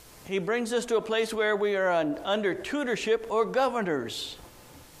He brings us to a place where we are under tutorship or governors.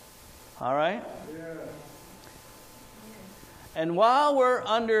 All right? Yeah. And while we're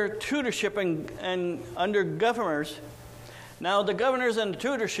under tutorship and under governors, now the governors and the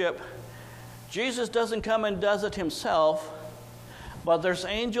tutorship, Jesus doesn't come and does it Himself, but there's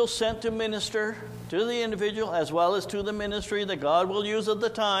angels sent to minister to the individual as well as to the ministry that God will use at the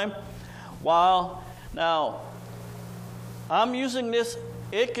time. Now, I'm using this,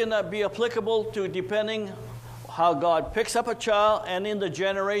 it cannot be applicable to depending how God picks up a child and in the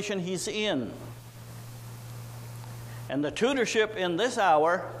generation he's in. And the tutorship in this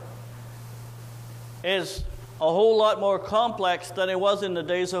hour is a whole lot more complex than it was in the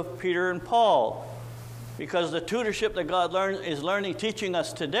days of Peter and Paul. Because the tutorship that God is teaching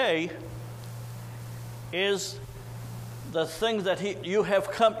us today is the things that you have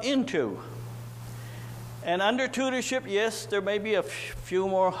come into. And under tutorship, yes, there may be a few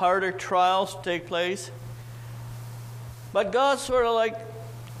more harder trials take place. But God sort of like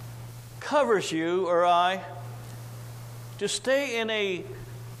covers you or I to stay in a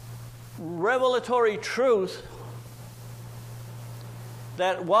revelatory truth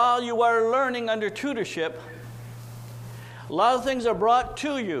that while you are learning under tutorship, a lot of things are brought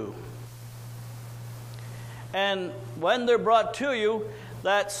to you. And when they're brought to you,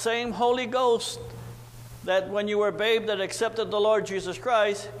 that same Holy Ghost that when you were a babe that accepted the Lord Jesus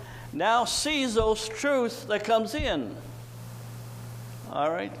Christ now sees those truths that comes in.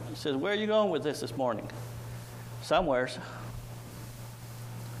 All right? He says, where are you going with this morning? Somewheres.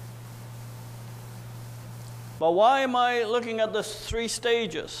 But why am I looking at the 3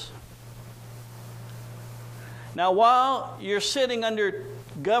 stages? Now, while you're sitting under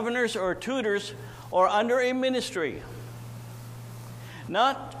governors or tutors or under a ministry,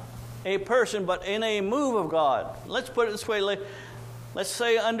 not a person, but in a move of God. Let's put it this way. Let's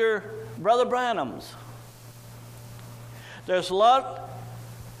say under Brother Branham's. There's a lot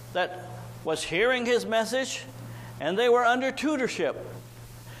that was hearing his message, and they were under tutorship.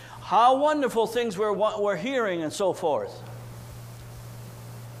 How wonderful things we're hearing and so forth.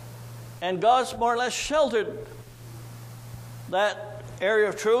 And God's more or less sheltered that area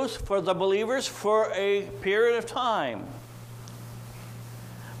of truth for the believers for a period of time.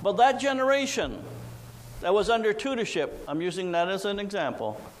 But that generation that was under tutorship, I'm using that as an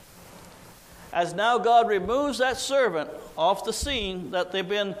example, as now God removes that servant off the scene, that they've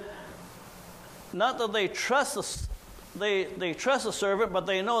been, not that they trust they trust the servant, but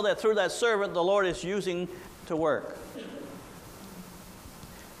they know that through that servant the Lord is using to work.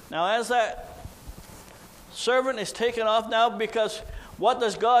 Now as that servant is taken off now, because what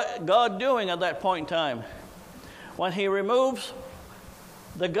does God doing at that point in time? When he removes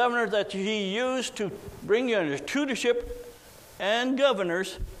the governor that he used to bring you under tutorship and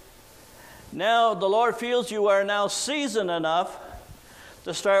governors, now the Lord feels you are now seasoned enough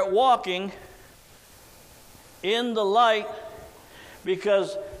to start walking in the light,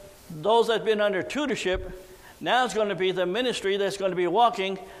 because those that have been under tutorship, now it's going to be the ministry that's going to be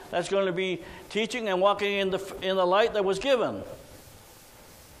walking, that's going to be teaching and walking in the light that was given.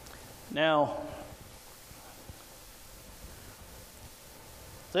 Now,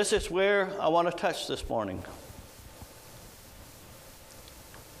 this is where I want to touch this morning.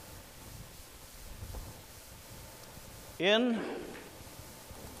 In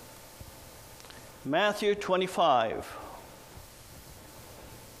Matthew 25,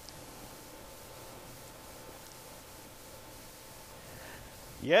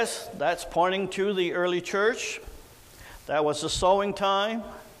 yes, that's pointing to the early church. That was the sowing time.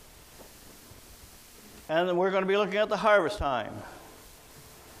 And we're going to be looking at the harvest time.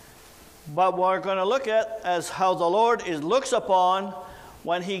 But what we're going to look at as how the Lord looks upon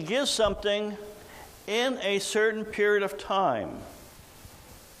when he gives something in a certain period of time.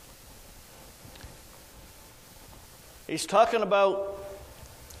 He's talking about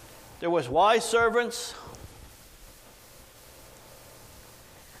there was wise servants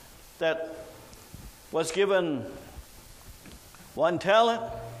that was given 1 talent.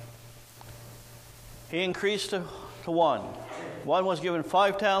 He increased to 1. One was given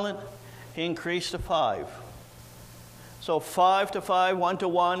 5 talent. He increased to 5. So 5 to 5, 1 to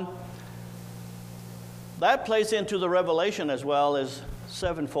 1. That plays into the revelation as well as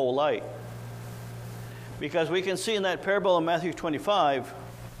sevenfold light. Because we can see in that parable in Matthew 25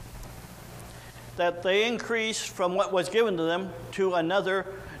 that they increased from what was given to them to another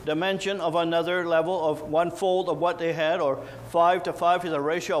dimension of another level of 1/4 of what they had, or 5 to 5 is a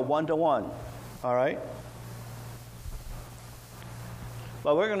ratio of 1 to 1. All right?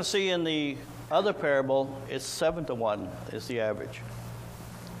 But we're going to see in the other parable, it's 7 to 1 is the average.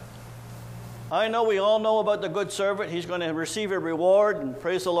 I know we all know about the good servant. He's going to receive a reward, and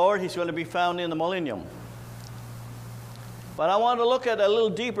praise the Lord, he's going to be found in the millennium. But I want to look at a little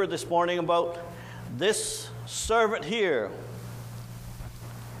deeper this morning about this servant here.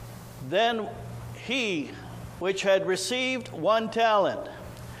 Then he which had received 1 talent,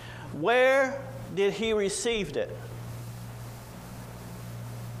 where did he receive it?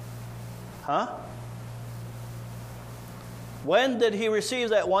 Huh? When did he receive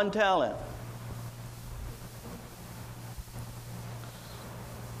that 1 talent?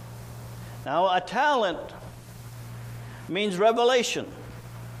 Now, a talent means revelation,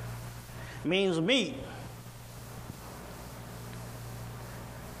 means meat.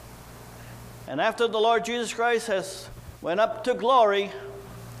 And after the Lord Jesus Christ went up to glory,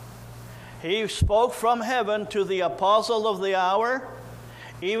 he spoke from heaven to the apostle of the hour,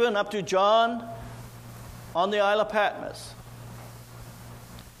 even up to John on the Isle of Patmos.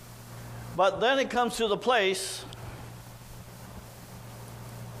 But then it comes to the place,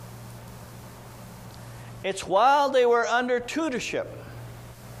 it's while they were under tutorship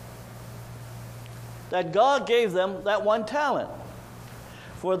that God gave them that 1 talent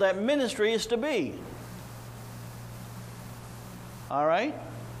for that ministry is to be. All right?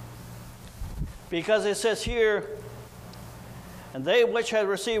 Because it says here, and they which had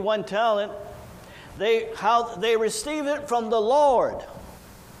received 1 talent, how they received it from the Lord.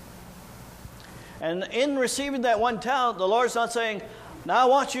 And in receiving that 1 talent, the Lord's not saying, now I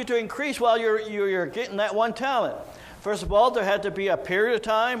want you to increase while you're getting that 1 talent. First of all, there had to be a period of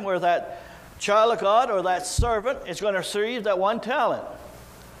time where that child of God or that servant is going to receive that one talent.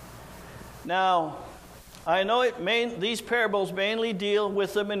 Now, I know these parables mainly deal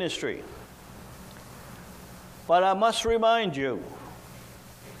with the ministry. But I must remind you,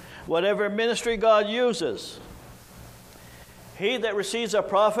 whatever ministry God uses, he that receives a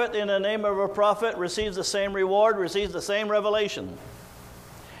prophet in the name of a prophet receives the same reward, receives the same revelation.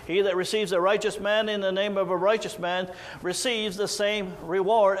 He that receives a righteous man in the name of a righteous man receives the same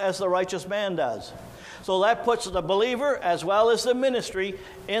reward as the righteous man does. So that puts the believer as well as the ministry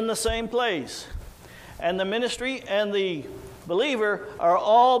in the same place. And the ministry and the believer are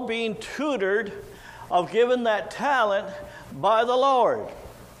all being tutored of given that talent by the Lord.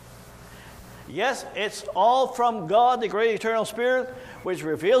 Yes, it's all from God, the great eternal Spirit, which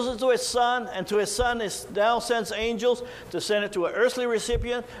reveals it to His Son, and to His Son is now sends angels to send it to an earthly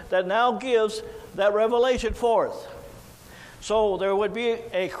recipient that now gives that revelation forth. So there would be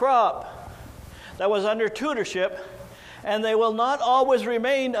a crop that was under tutorship, and they will not always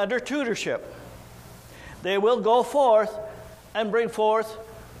remain under tutorship. They will go forth and bring forth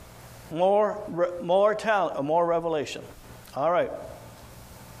more talent, more revelation. All right.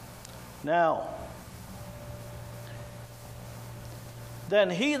 Now, then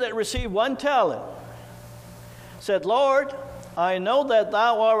he that received one talent said, Lord, I know that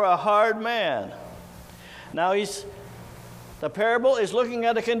thou art a hard man. Now the parable is looking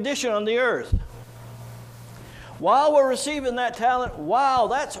at a condition on the earth. While we're receiving that talent, wow,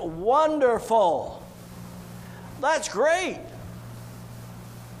 that's wonderful. That's great.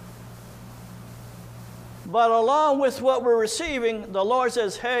 But along with what we're receiving, the Lord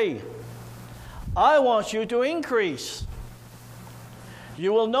says, hey, I want you to increase.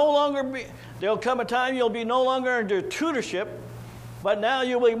 You will no longer be, there'll come a time you'll be no longer under tutorship, but now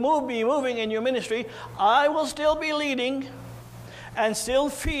you will be moving in your ministry. I will still be leading and still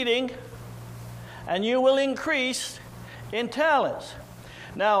feeding, and you will increase in talents.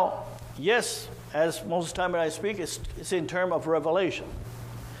 Now, yes, as most of the time when I speak, it's in terms of revelation.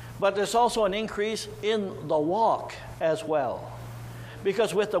 But there's also an increase in the walk as well.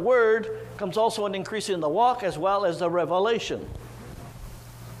 Because with the Word comes also an increase in the walk as well as the revelation.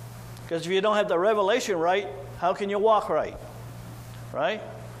 Because if you don't have the revelation right, how can you walk right? Right?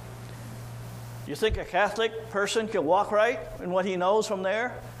 You think a Catholic person can walk right in what he knows from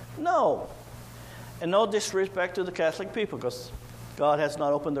there? No. And no disrespect to the Catholic people, because God has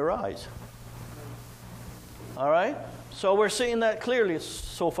not opened their eyes. All right? So we're seeing that clearly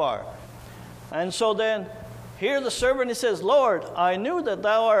so far. And so then, here the servant, he says, Lord, I knew that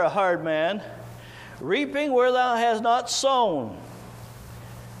thou art a hard man, reaping where thou hast not sown.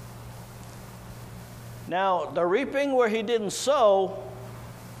 Now, the reaping where he didn't sow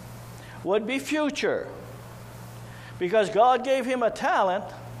would be future. Because God gave him a talent,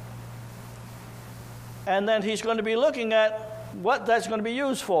 and then he's going to be looking at what that's going to be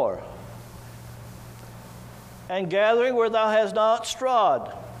used for. And gathering where thou hast not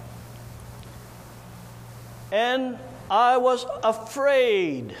strawed. And I was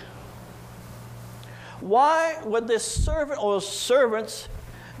afraid. Why would this servant or servants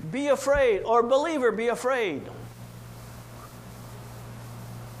be afraid, or believer be afraid?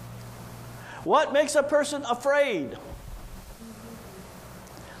 What makes a person afraid?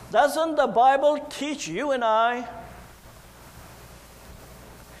 Doesn't the Bible teach you and I?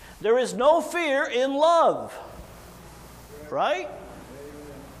 There is no fear in love. Right?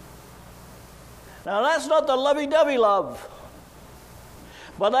 Now that's not the lovey-dovey love,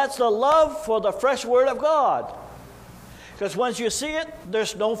 but that's the love for the fresh Word of God. Because once you see it,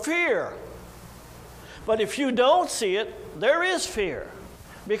 there's no fear. But if you don't see it, there is fear,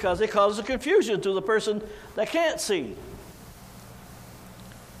 because it causes confusion to the person that can't see.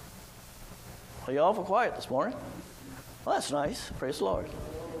 Are you awful quiet this morning? Well, that's nice. Praise the Lord.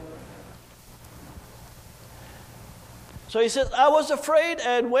 So he says, I was afraid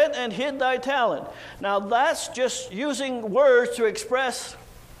and went and hid thy talent. Now that's just using words to express.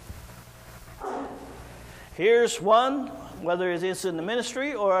 Here's one, whether it is in the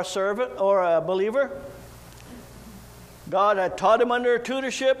ministry or a servant or a believer. God had taught him under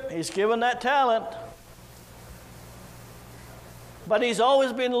tutorship. He's given that talent. But he's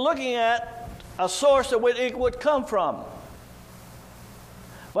always been looking at a source that it would come from.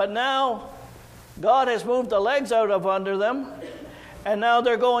 But now God has moved the legs out of under them, and now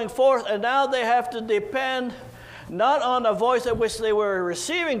they're going forth, and now they have to depend not on the voice at which they were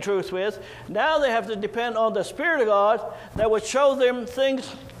receiving truth with. Now they have to depend on the Spirit of God that would show them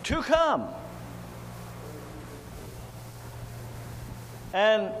things to come.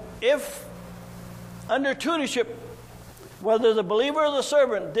 And if under tutorship, whether the believer or the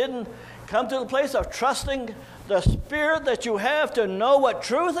servant didn't come to the place of trusting the Spirit that you have to know what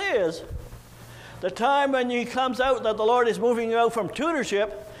truth is, the time when He comes out that the Lord is moving you out from tutorship,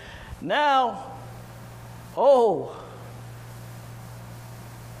 now,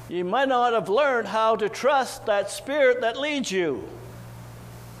 you might not have learned how to trust that Spirit that leads you.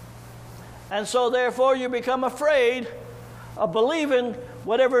 And so therefore you become afraid of believing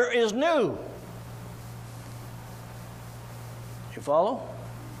whatever is new. You follow?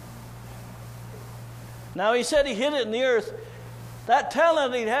 Now he said he hid it in the earth. That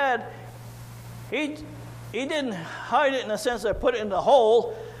talent he had, he didn't hide it in the sense that put it in the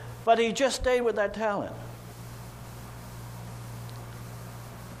hole, but he just stayed with that talent.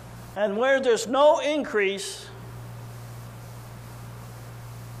 And where there's no increase,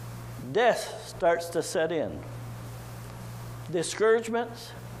 death starts to set in.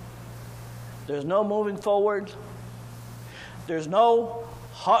 Discouragements. There's no moving forward. There's no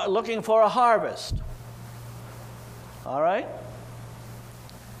looking for a harvest. All right?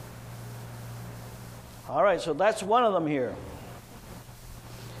 All right, so that's one of them here.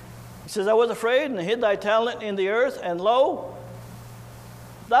 He says, I was afraid and hid thy talent in the earth, and lo,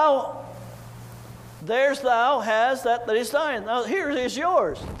 thou has that is thine. Now here is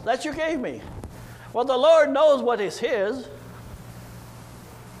yours. That you gave me. Well, the Lord knows what is his.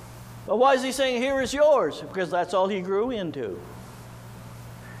 But why is he saying, here is yours? Because that's all he grew into.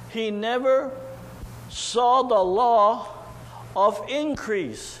 He never saw the law of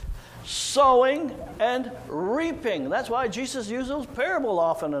increase, sowing and reaping. That's why Jesus uses parable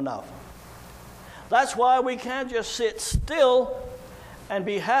often enough. That's why we can't just sit still and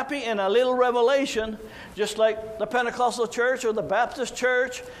be happy in a little revelation, just like the Pentecostal church or the Baptist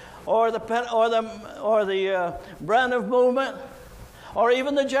church or the Branham movement or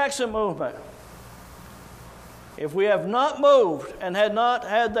even the Jackson movement. If we have not moved and had not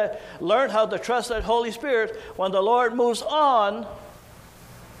learned how to trust that Holy Spirit, when the Lord moves on,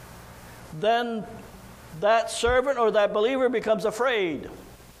 then that servant or that believer becomes afraid.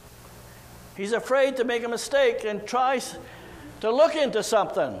 He's afraid to make a mistake and tries to look into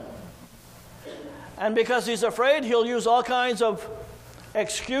something. And because he's afraid, he'll use all kinds of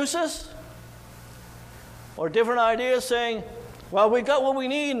excuses or different ideas saying, well, we got what we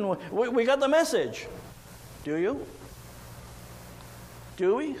need and we got the message. Do you?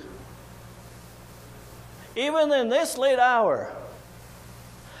 Do we? Even in this late hour,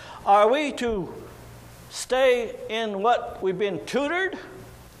 are we to stay in what we've been tutored?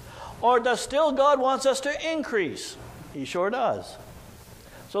 Or does still God wants us to increase? He sure does.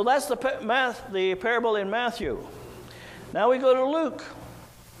 So that's the parable in Matthew. Now we go to Luke.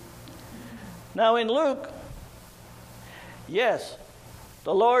 Now in Luke, yes,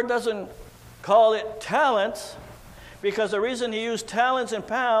 the Lord doesn't call it talents, because the reason he used talents and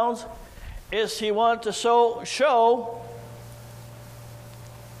pounds is he wanted to show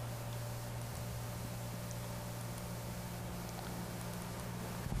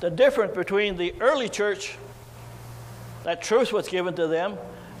the difference between the early church, that truth was given to them,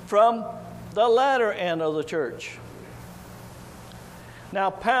 from the latter end of the church. Now,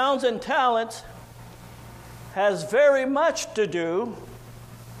 pounds and talents has very much to do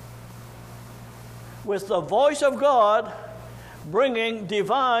with the voice of God bringing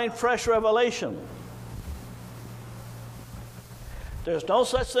divine, fresh revelation. There's no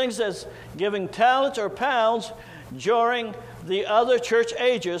such things as giving talents or pounds during the other church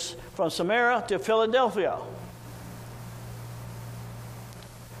ages from Samaria to Philadelphia.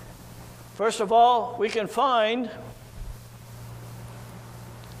 First of all, we can find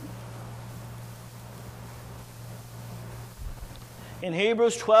in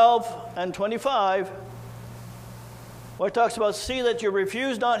Hebrews 12 and 25, where it talks about, see that you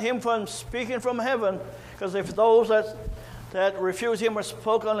refuse not him from speaking from heaven, because if those that refuse him or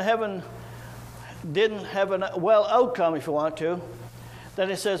spoke on heaven didn't have a well outcome, if you want to,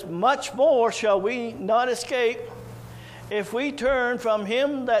 then it says, much more shall we not escape if we turn from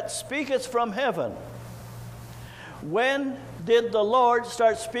him that speaketh from heaven. When did the Lord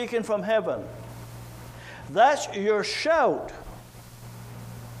start speaking from heaven? That's your shout.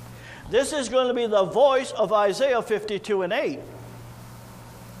 This is going to be the voice of Isaiah 52 and 8.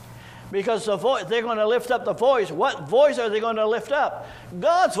 Because they're going to lift up the voice. What voice are they going to lift up?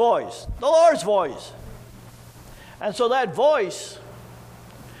 God's voice, the Lord's voice. And so that voice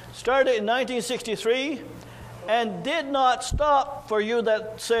started in 1963 and did not stop for you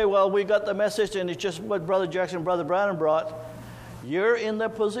that say, well, we got the message and it's just what Brother Jackson and Brother Branham brought. You're in the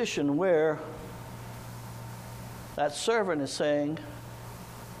position where that servant is saying,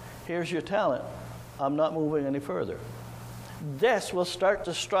 here's your talent. I'm not moving any further. death will start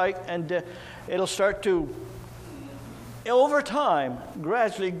to strike, and it'll start to, over time,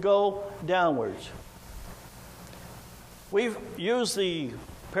 gradually go downwards. We've used the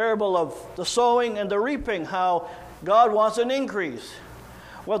parable of the sowing and the reaping, how God wants an increase.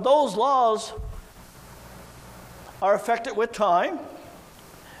 Well, those laws are affected with time,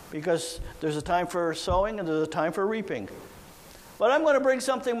 because there's a time for sowing and there's a time for reaping. But I'm going to bring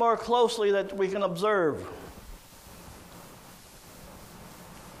something more closely that we can observe.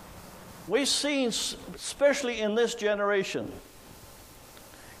 We've seen, especially in this generation,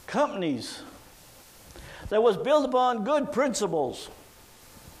 companies that was built upon good principles.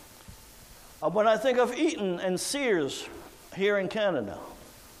 When I think of Eaton and Sears here in Canada,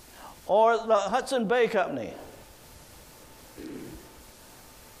 or the Hudson Bay Company,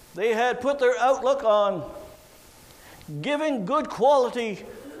 they had put their outlook on giving good quality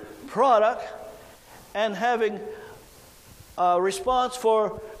product and having a response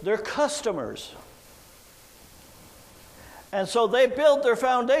for their customers. And so they built their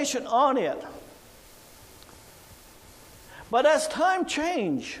foundation on it. But as time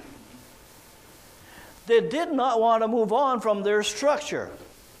changed, they did not want to move on from their structure.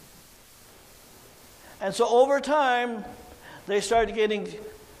 And so over time, they started getting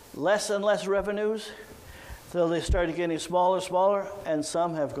less and less revenues, till they started getting smaller and smaller, and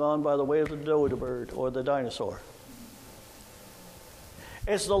some have gone by the way of the dodo bird or the dinosaur.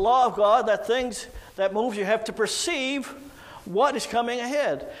 It's the law of God that things that move, you have to perceive what is coming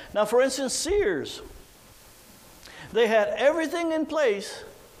ahead. Now, for instance, Sears. They had everything in place.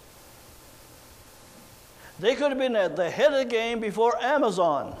 They could have been at the head of the game before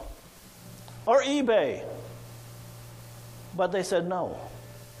Amazon or eBay. But they said no.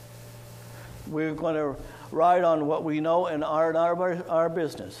 We're going to ride on what we know in our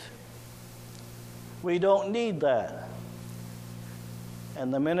business. We don't need that.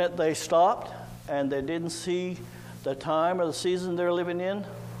 And the minute they stopped and they didn't see the time or the season they're living in,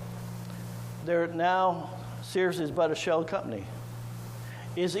 they're now, Sears is but a shell company.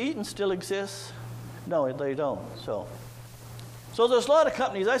 Is Eaton still exists? No, they don't. So there's a lot of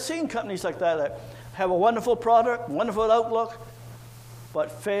companies. I've seen companies like that have a wonderful product, wonderful outlook,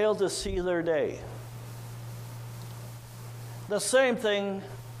 but fail to see their day. The same thing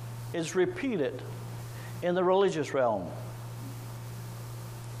is repeated in the religious realm.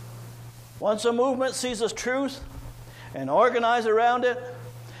 Once a movement sees the truth and organize around it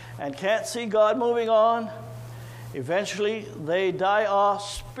and can't see God moving on, eventually they die off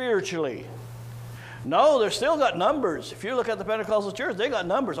spiritually. No, they've still got numbers. If you look at the Pentecostal church, they got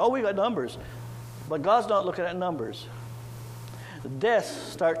numbers. Oh, we got numbers. But God's not looking at numbers. Death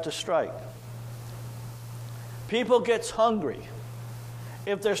starts to strike. People gets hungry.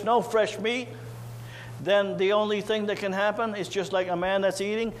 If there's no fresh meat, then the only thing that can happen is just like a man that's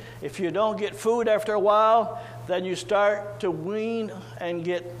eating. If you don't get food after a while, then you start to wean and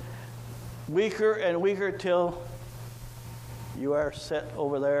get weaker and weaker till you are set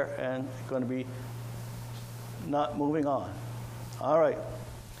over there and going to be not moving on. All right.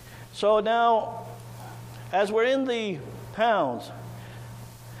 So now, as we're in the pounds,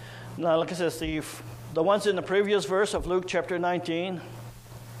 now like I said, the ones in the previous verse of Luke chapter 19,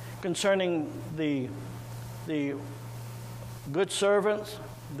 concerning the good servants,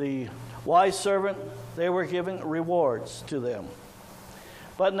 the wise servant, they were giving rewards to them.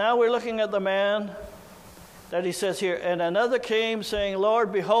 But now we're looking at the man that he says here, and another came saying,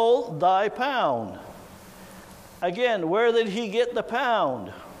 Lord, behold thy pound. Again, where did he get the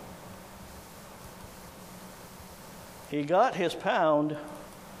pound? He got his pound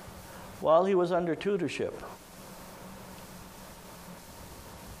while he was under tutorship.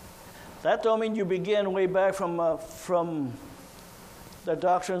 That don't mean you begin way back from the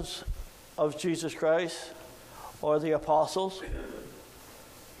doctrines of Jesus Christ or the apostles.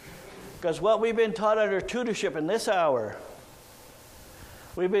 Because what we've been taught under tutorship in this hour,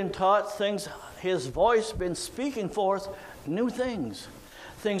 we've been taught things, his voice been speaking forth new things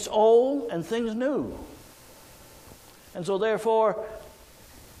old and things new. And so therefore,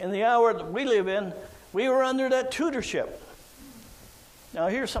 in the hour that we live in, we were under that tutorship. Now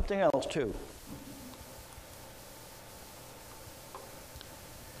here's something else too.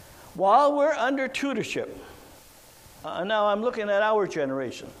 While we're under tutorship, now I'm looking at our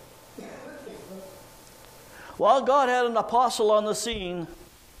generation. While God had an apostle on the scene,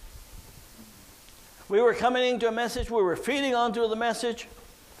 we were coming into a message, we were feeding onto the message,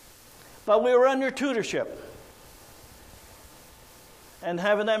 but we were under tutorship. And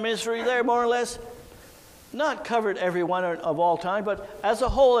having that ministry there, more or less, not covered everyone of all time, but as a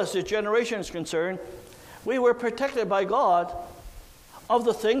whole, as the generation is concerned, We were protected by God of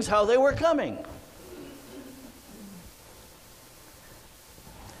the things, how they were coming.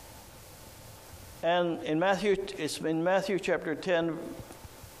 And it's in Matthew chapter 10,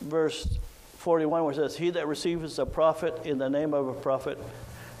 verse 41, where it says, "He that receives a prophet in the name of a prophet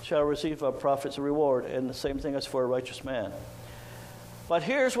shall receive a prophet's reward." And the same thing as for a righteous man. But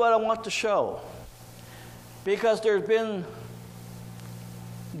here's what I want to show. Because there's been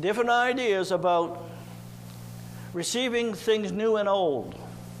different ideas about receiving things new and old.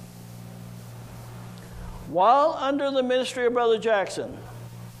 While under the ministry of Brother Jackson,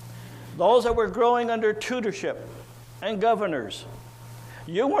 those that were growing under tutorship and governors,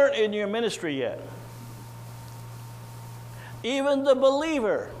 you weren't in your ministry yet. Even the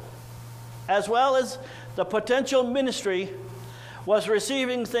believer, as well as the potential ministry, was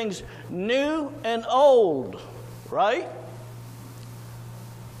receiving things new and old, right?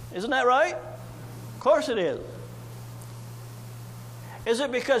 Isn't that right? Of course it is. Is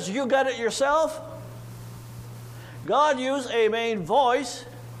it because you got it yourself? God used a main voice,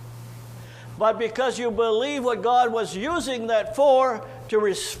 but because you believe what God was using that for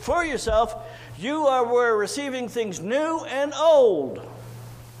yourself, you were receiving things new and old.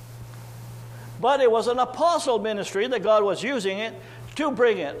 But it was an apostle ministry that God was using it to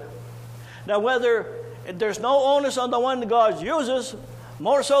bring it. Now, whether there's no onus on the one that God uses,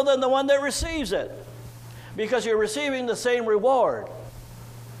 more so than the one that receives it, because you're receiving the same reward.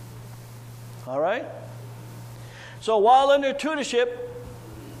 All right? So while under tutorship,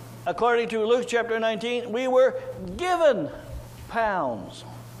 according to Luke chapter 19, we were given pounds.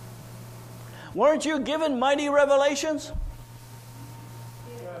 Weren't you given mighty revelations?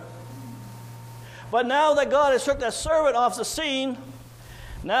 But now that God has took that servant off the scene,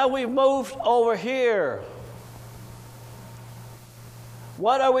 now we've moved over here.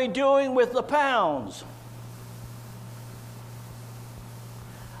 What are we doing with the pounds?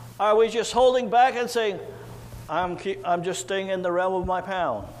 Are we just holding back and saying, I'm just staying in the realm of my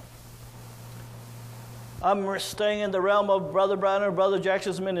pound? I'm staying in the realm of Brother Brown and Brother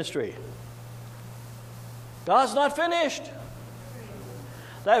Jackson's ministry. God's not finished.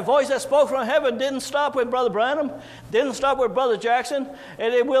 That voice that spoke from heaven didn't stop with Brother Branham, didn't stop with Brother Jackson,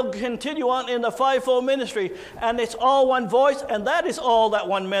 and it will continue on in the fivefold ministry. And it's all one voice, and that is all that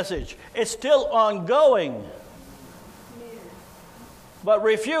one message. It's still ongoing. But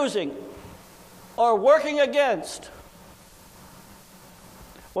refusing or working against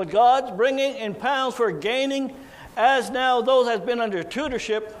what God's bringing in pounds for gaining, as now those that have been under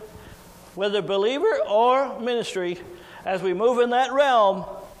tutorship, whether believer or ministry, as we move in that realm,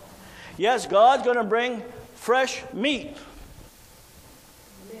 yes, God's going to bring fresh meat.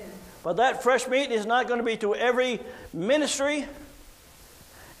 Amen. But that fresh meat is not going to be to every ministry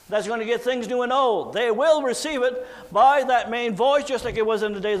that's going to get things new and old. They will receive it by that main voice, just like it was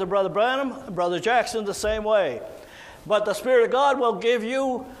in the days of Brother Branham, Brother Jackson, the same way. But the Spirit of God will give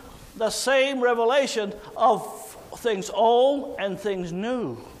you the same revelation of things old and things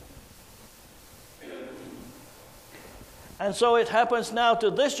new. And so it happens now to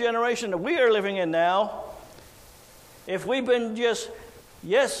this generation that we are living in now. If we've been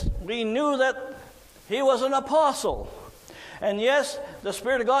yes, we knew that he was an apostle. And yes, the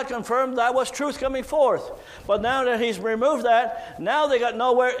Spirit of God confirmed that was truth coming forth. But now that he's removed that, now they got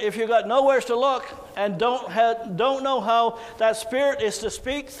nowhere. If you got nowhere to look and don't know how that Spirit is to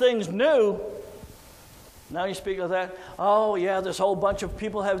speak things new, now you speak of that. Oh yeah, this whole bunch of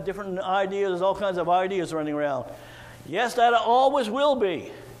people have different ideas. There's all kinds of ideas running around. Yes, that always will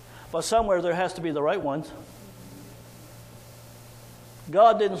be. But somewhere there has to be the right ones.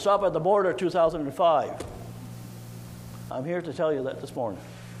 God didn't stop at the border 2005. I'm here to tell you that this morning.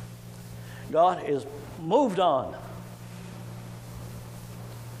 God is moved on.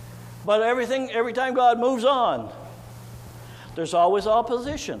 But every time God moves on, there's always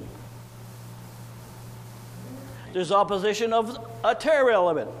opposition. There's opposition of a terror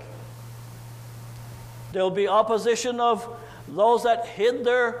element. There will be opposition of those that hid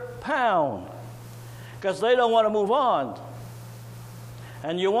their pound because they don't want to move on.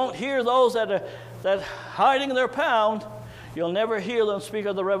 And you won't hear those that hiding their pound, you'll never hear them speak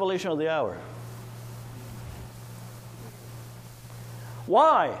of the revelation of the hour.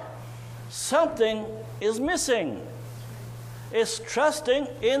 Why? Something is missing. It's trusting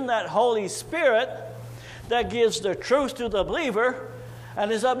in that Holy Spirit that gives the truth to the believer.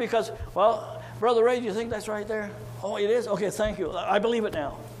 And it's not because, well, Brother Ray, do you think that's right there? Oh, it is? Okay, thank you. I believe it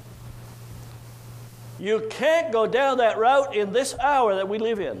now. You can't go down that route in this hour that we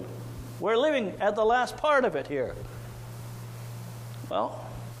live in. We're living at the last part of it here. Well,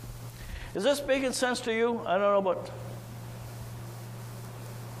 Is this making sense to you? I don't know, but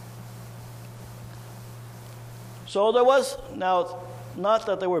so there was, now, not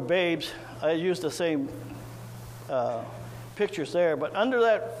that they were babes. I used the same pictures there, but under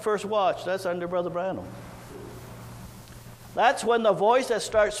that first watch, that's under Brother Branham. That's when the voice that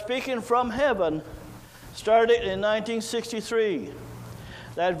starts speaking from heaven started in 1963.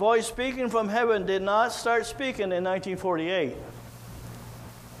 That voice speaking from heaven did not start speaking in 1948.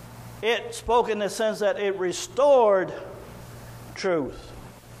 It spoke in the sense that it restored truth.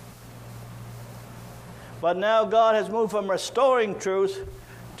 But now God has moved from restoring truth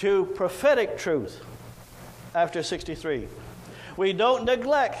to prophetic truth after 63. We don't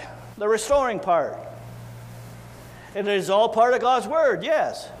neglect the restoring part. It is all part of God's Word,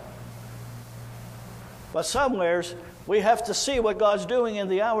 yes. But somewheres we have to see what God's doing in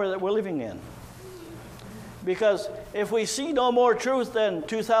the hour that we're living in. Because if we see no more truth than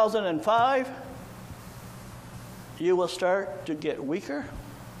 2005, you will start to get weaker.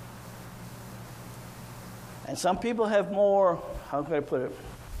 And some people have more, how can I put it,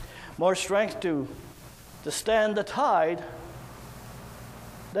 more strength to stand the tide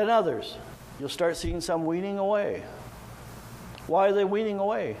than others. You'll start seeing some weaning away. Why are they weaning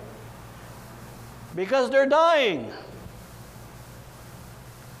away? Because they're dying.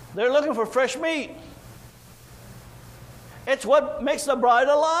 They're looking for fresh meat. It's what makes the bride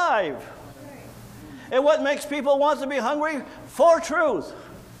alive. And what makes people want to be hungry for truth.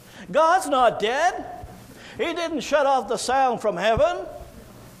 God's not dead. He didn't shut off the sound from heaven.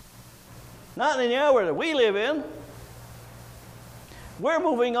 Not in the hour that we live in. We're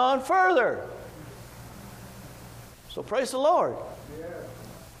moving on further. So praise the Lord.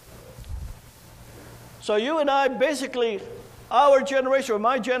 So you and I, basically, our generation, or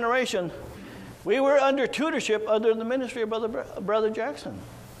my generation, we were under tutorship under the ministry of Brother Jackson.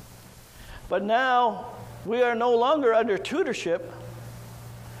 But now we are no longer under tutorship.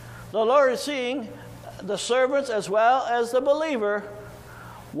 The Lord is seeing the servants as well as the believer.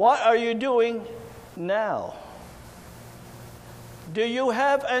 What are you doing now? Do you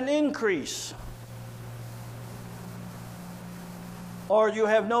have an increase? Or you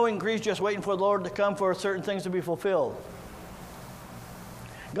have no increase, just waiting for the Lord to come for certain things to be fulfilled?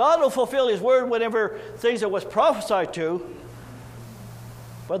 God will fulfill His word whenever things that was prophesied to,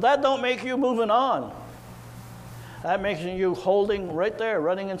 but that don't make you moving on. That makes you holding right there,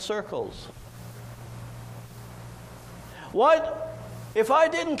 running in circles. What if I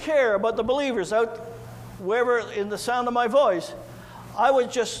didn't care about the believers out wherever in the sound of my voice? I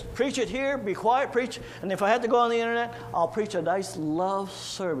would just preach it here, be quiet, preach, and if I had to go on the internet, I'll preach a nice love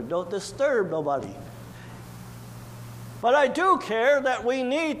sermon. Don't disturb nobody. But I do care that we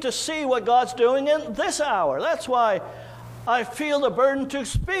need to see what God's doing in this hour. That's why I feel the burden to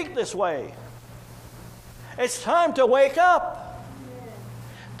speak this way. It's time to wake up.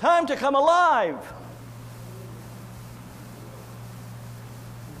 Time to come alive.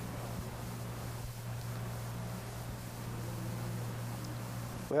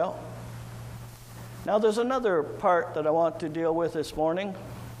 Well, now there's another part that I want to deal with this morning.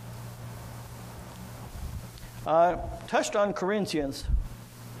 I touched on Corinthians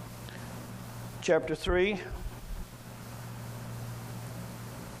chapter 3.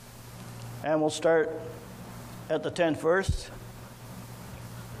 And we'll start at the 10th verse.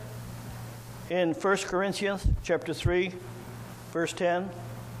 In 1 Corinthians chapter 3, verse 10.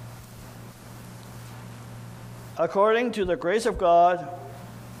 According to the grace of God,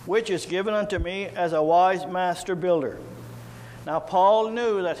 which is given unto me as a wise master builder. Now, Paul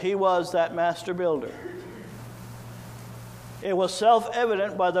knew that he was that master builder. It was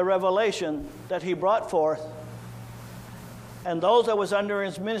self-evident by the revelation that he brought forth, and those that was under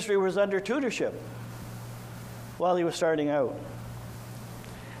his ministry was under tutorship while he was starting out.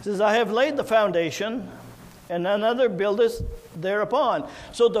 He says, I have laid the foundation, and another buildeth thereupon.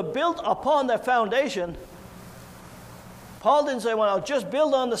 So to build upon that foundation, Paul didn't say, well, I'll just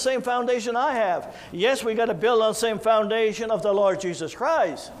build on the same foundation I have. Yes, we got to build on the same foundation of the Lord Jesus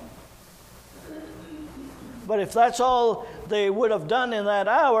Christ. But if that's all they would have done in that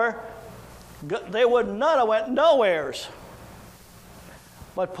hour, they would not have went nowheres.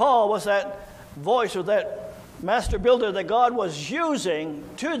 But Paul was that voice or that master builder that God was using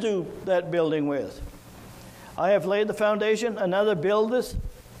to do that building with. I have laid the foundation, another buildeth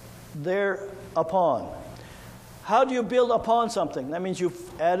thereupon. How do you build upon something? That means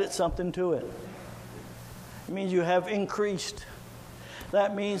you've added something to it. It means you have increased.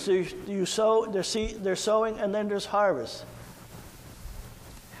 That means you sow, there's sowing, and then there's harvest.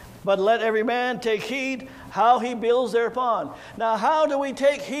 But let every man take heed how he builds thereupon. Now, how do we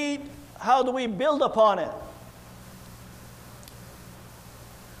take heed how do we build upon it?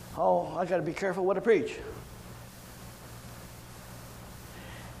 Oh, I got to be careful what I preach.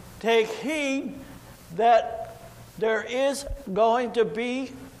 Take heed that there is going to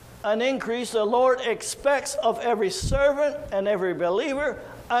be an increase. The Lord expects of every servant and every believer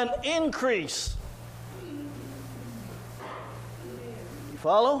an increase. You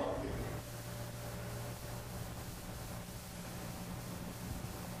follow?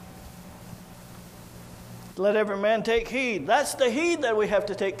 Let every man take heed. That's the heed that we have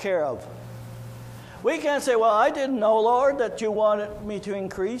to take care of. We can't say, well, I didn't know, Lord, that you wanted me to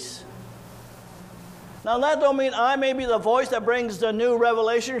increase. Now, that don't mean I may be the voice that brings the new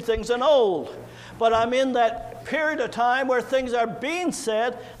revelation or things in old. But I'm in that period of time where things are being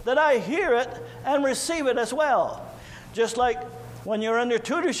said that I hear it and receive it as well. Just like when you're under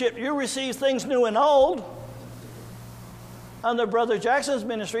tutorship, you receive things new and old. Under Brother Jackson's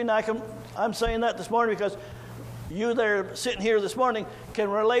ministry, and I'm saying that this morning because you that are sitting here this morning can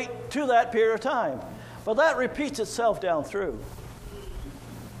relate to that period of time. But that repeats itself down through.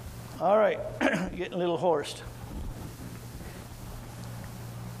 All right, getting a little hoarse.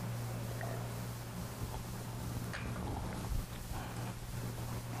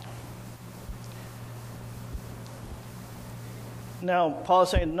 Now, Paul is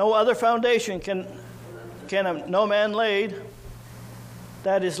saying, no other foundation can no man laid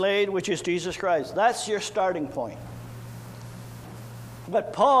that is laid, which is Jesus Christ. That's your starting point.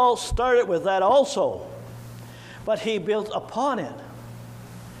 But Paul started with that also. But he built upon it.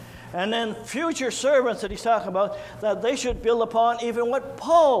 And then future servants that he's talking about, that they should build upon even what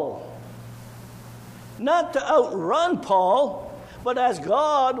Paul, not to outrun Paul, but as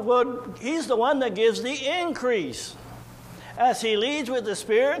God would, he's the one that gives the increase. As he leads with the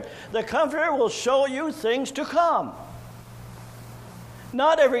Spirit, the Comforter will show you things to come.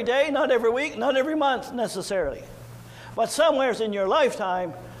 Not every day, not every week, not every month necessarily. But somewheres in your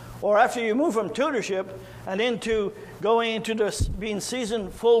lifetime, or after you move from tutorship and into going into this being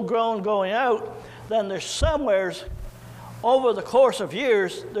seasoned, full grown, going out, then there's somewheres over the course of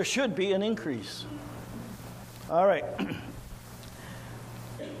years, there should be an increase. All right.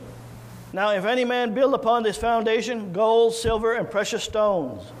 Now, if any man build upon this foundation gold, silver, and precious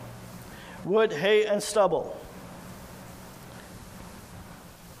stones, wood, hay, and stubble.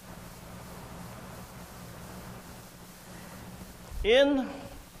 In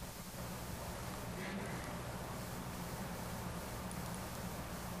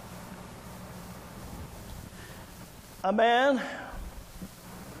a man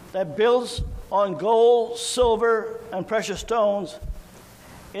that builds on gold, silver, and precious stones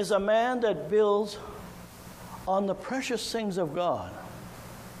is a man that builds on the precious things of God.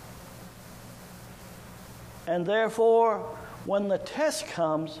 And therefore, when the test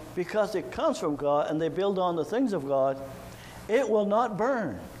comes, because it comes from God and they build on the things of God, it will not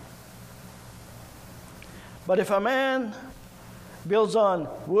burn. But if a man builds on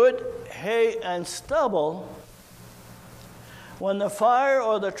wood, hay, and stubble, when the fire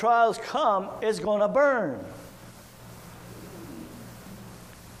or the trials come, it's going to burn.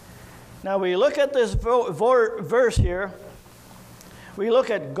 Now we look at this verse here. We look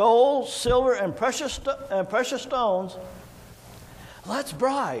at gold, silver, and precious stones. That's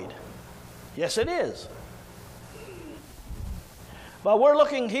bride. Yes, it is. But we're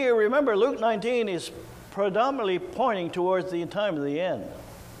looking here, remember Luke 19 is predominantly pointing towards the time of the end.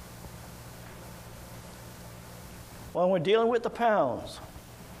 When we're dealing with the pounds.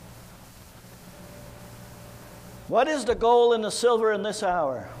 What is the gold and the silver in this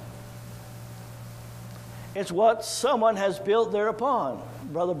hour? It's what someone has built thereupon.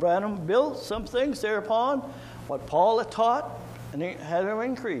 Brother Branham built some things thereupon, what Paul had taught, and he had an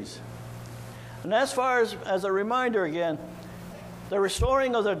increase. And as far as a reminder again, the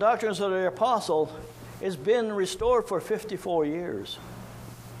restoring of the doctrines of the apostles has been restored for 54 years.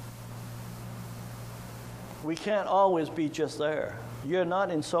 We can't always be just there. You're not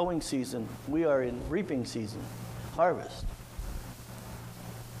in sowing season. We are in reaping season, harvest.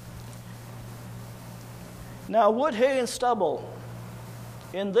 Now, wood, hay, and stubble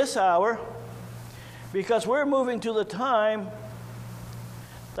in this hour, because we're moving to the time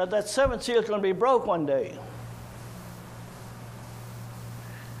that seventh seal is going to be broke one day.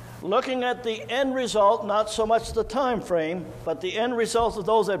 Looking at the end result, not so much the time frame, but the end result of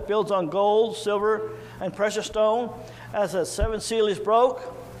those that builds on gold, silver, and precious stone, as the seventh seal is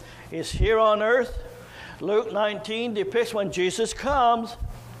broke, is here on earth. Luke 19 depicts when Jesus comes,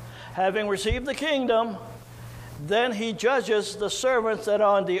 having received the kingdom, then he judges the servants that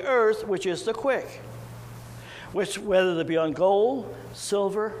are on the earth, which is the quick, which whether they be on gold,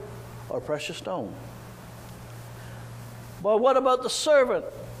 silver, or precious stone. But what about the servant?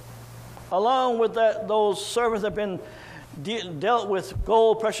 Along with that, those servants have been dealt with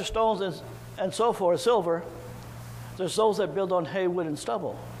gold, precious stones, and so forth, silver. There's those that build on hay, wood, and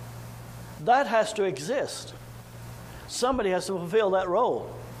stubble. That has to exist. Somebody has to fulfill that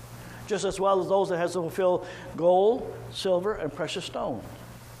role, just as well as those that has to fulfill gold, silver, and precious stones.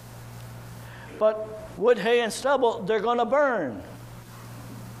 But wood, hay, and stubble, they're going to burn.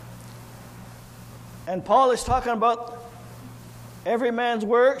 And Paul is talking about every man's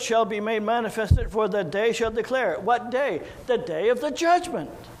work shall be made manifested, for the day shall declare it. What day? The day of the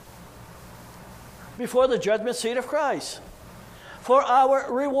judgment. Before the judgment seat of Christ. For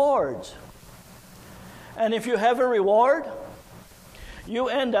our rewards. And if you have a reward, you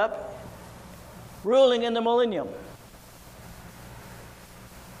end up ruling in the millennium.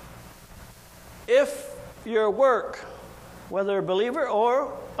 If your work, whether a believer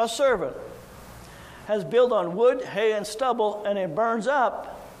or a servant, has built on wood, hay, and stubble, and it burns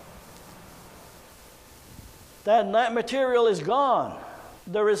up, then that material is gone.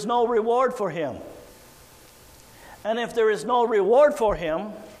 There is no reward for him. And if there is no reward for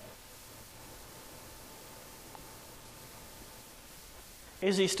him,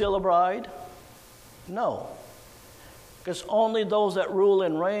 is he still a bride? No. Because only those that rule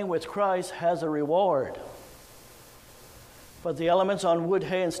and reign with Christ has a reward. But the elements on wood,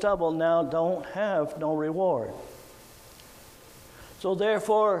 hay, and stubble now don't have no reward. So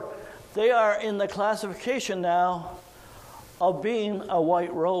therefore, they are in the classification now of being a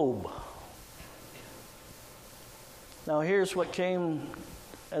white robe. Now here's what came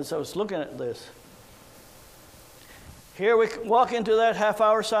as I was looking at this. Here we walk into that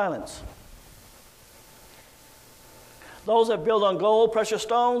half-hour silence. Those that build on gold, precious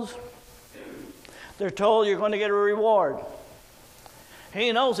stones, they're told you're going to get a reward.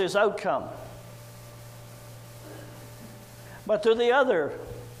 He knows his outcome. But to the other,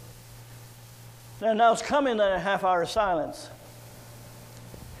 now it's coming in a half-hour silence.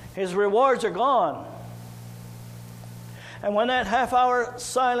 His rewards are gone. And when that half-hour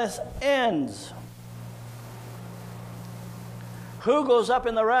silence ends, who goes up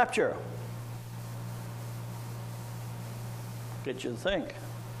in the rapture? Get you to think.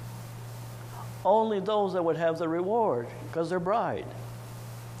 Only those that would have the reward, because they're bride.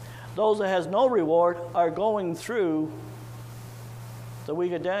 Those that has no reward are going through the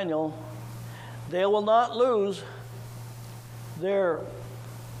week of Daniel. They will not lose their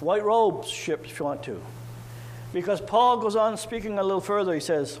white robes ship, if you want to. Because Paul goes on speaking a little further. He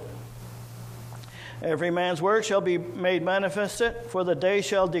says, every man's work shall be made manifested, for the day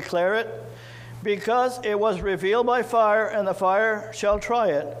shall declare it, because it was revealed by fire, and the fire shall try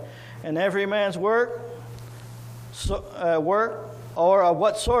it. And every man's work, or of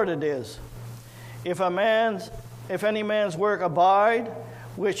what sort it is. If any man's work abide,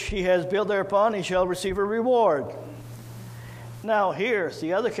 which he has built thereupon, he shall receive a reward. Now here's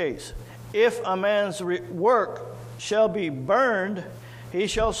the other case. If a man's work shall be burned, he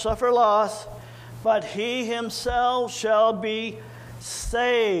shall suffer loss, but he himself shall be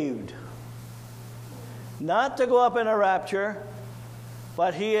saved. Not to go up in a rapture,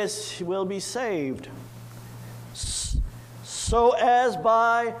 but he will be saved. So as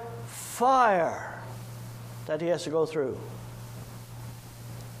by fire that he has to go through.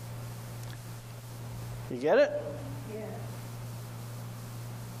 You get it?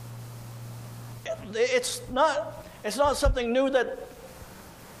 It's not something new that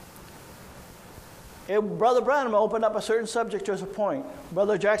Brother Branham opened up a certain subject to a point.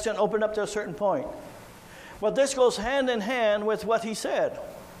 Brother Jackson opened up to a certain point. But this goes hand in hand with what he said.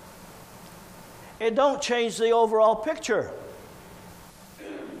 It don't change the overall picture.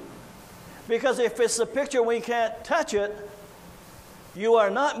 Because if it's the picture we can't touch it, you are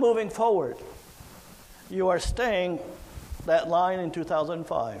not moving forward. You are staying that line in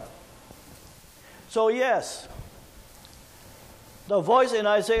 2005. So yes, the voice in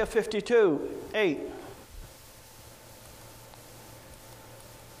Isaiah 52:8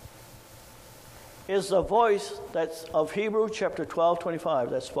 is the voice that's of Hebrew chapter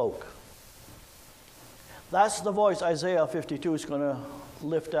 12:25 that spoke. That's the voice Isaiah 52 is going to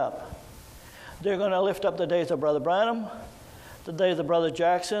lift up. They're going to lift up the days of Brother Branham, the days of Brother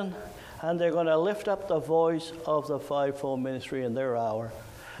Jackson, and they're going to lift up the voice of the fivefold ministry in their hour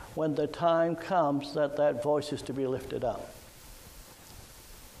when the time comes that that voice is to be lifted up.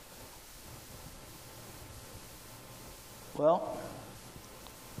 Well,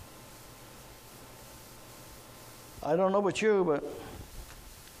 I don't know about you, but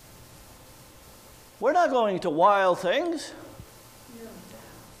we're not going to wild things.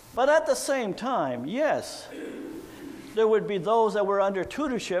 But at the same time, yes, there would be those that were under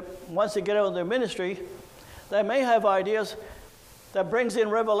tutorship once they get out of their ministry that may have ideas that brings in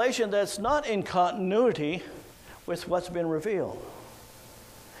revelation that's not in continuity with what's been revealed.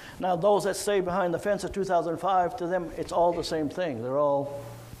 Now, those that stay behind the fence of 2005, to them, it's all the same thing. They're all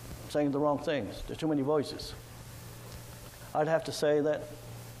saying the wrong things. There's too many voices. I'd have to say that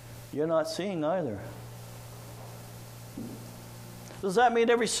you're not seeing either. Does that mean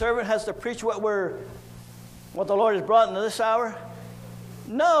every servant has to preach what the Lord has brought into this hour?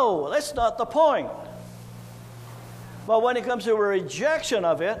 No, that's not the point. But when it comes to a rejection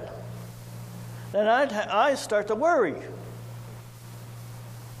of it, then I start to worry.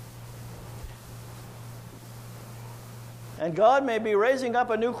 And God may be raising up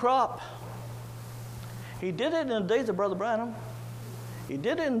a new crop. He did it in the days of Brother Branham. He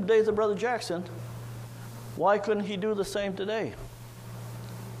did it in the days of Brother Jackson. Why couldn't he do the same today?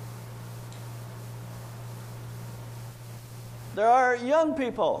 There are young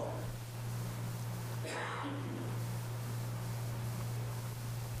people.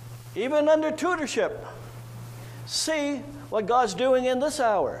 Even under tutorship, see what God's doing in this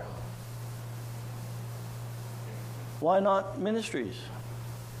hour. Why not ministries?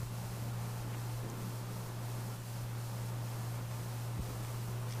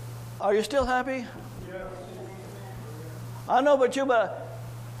 Are you still happy? Yeah. I know about you, but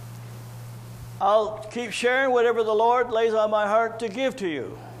I'll keep sharing whatever the Lord lays on my heart to give to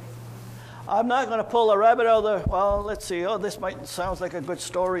you. I'm not going to pull a rabbit out of the, well, let's see, this might sound like a good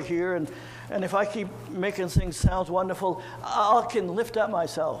story here, and if I keep making things sound wonderful, I can lift up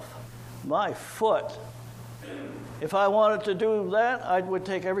myself. My foot. If I wanted to do that, I would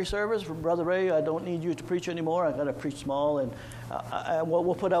take every service from Brother Ray. I don't need you to preach anymore. I'm going to preach small, and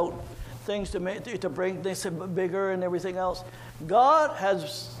we'll put out things to bring this bigger and everything else. God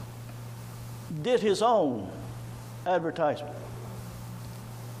did his own advertisement.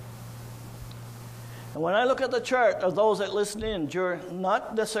 And when I look at the chart of those that listen in,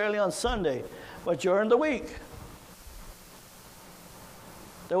 not necessarily on Sunday, but during the week,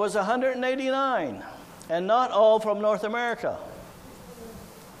 there was 189, and not all from North America.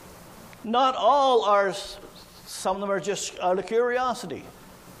 Not all are, some of them are just out of curiosity.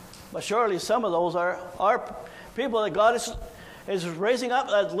 But surely some of those are people that God is raising up,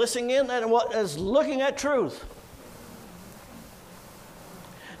 that's listening in, and what is looking at truth.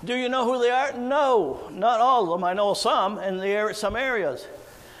 Do you know who they are? No, not all of them. I know some in some areas.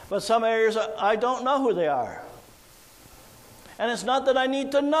 But some areas I don't know who they are. And it's not that I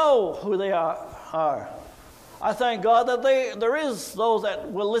need to know who they are. I thank God that there is those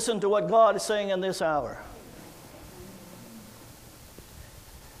that will listen to what God is saying in this hour.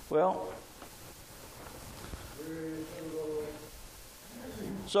 Well,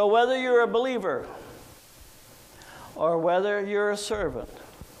 so whether you're a believer or whether you're a servant,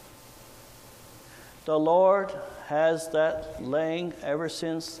 the Lord has that laying ever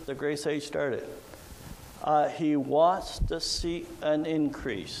since the grace age started. He wants to see an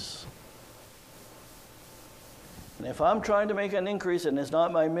increase. And if I'm trying to make an increase and it's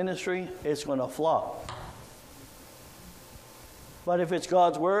not my ministry, it's going to flop. But if it's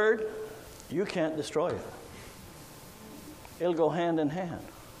God's word, you can't destroy it. It'll go hand in hand.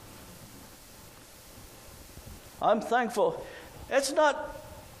 I'm thankful. It's not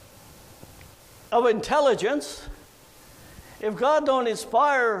of intelligence. If God don't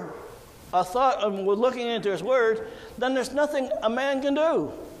inspire a thought of looking into his word, then there's nothing a man can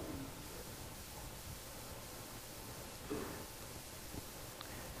do.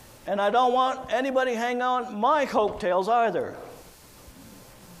 And I don't want anybody hang on my coattails either.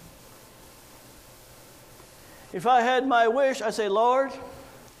 If I had my wish, I'd say, Lord,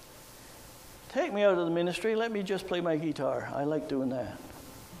 take me out of the ministry. Let me just play my guitar. I like doing that.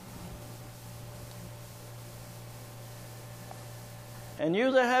 And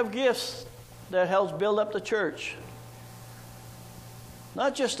you that have gifts that helps build up the church,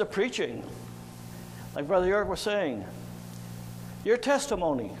 not just the preaching, like Brother York was saying, your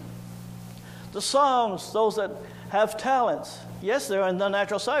testimony, the songs, those that have talents. Yes, they're on the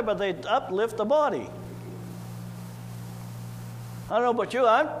natural side, but they uplift the body. I don't know about you,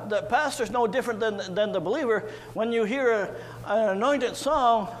 the pastor's no different than the believer. When you hear an anointed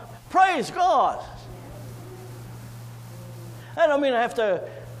song, praise God. I don't mean I have to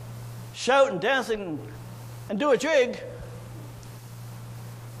shout and dance and do a jig.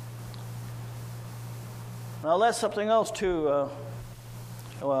 Now that's something else too.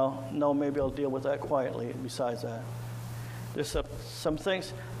 Well, no, maybe I'll deal with that quietly besides that. There's some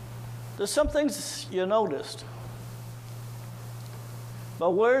things you noticed.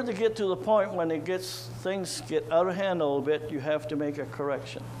 But where to get to the point when things get out of hand a little bit, you have to make a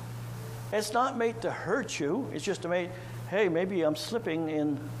correction. It's not made to hurt you. It's just to make, hey, maybe I'm slipping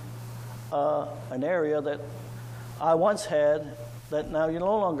in an area that I once had that now you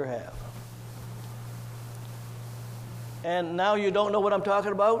no longer have. And now you don't know what I'm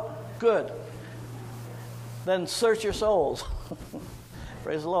talking about? Good. Then search your souls.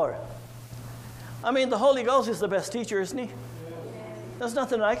 Praise the Lord. I mean, the Holy Ghost is the best teacher, isn't he? There's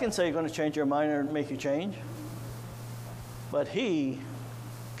nothing I can say going to change your mind or make you change. But he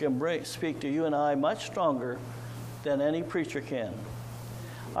can speak to you and I much stronger than any preacher can.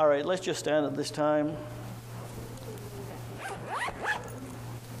 All right, let's just stand at this time.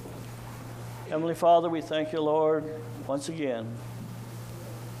 Heavenly Father, we thank you, Lord, once again.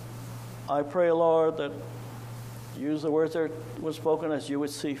 I pray, Lord, that use the words that were spoken as you would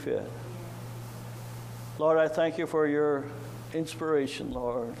see fit. Lord, I thank you for your inspiration,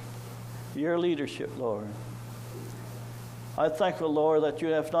 Lord, your leadership, Lord. I thank you, Lord, that you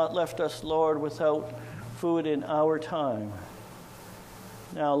have not left us, Lord, without food in our time.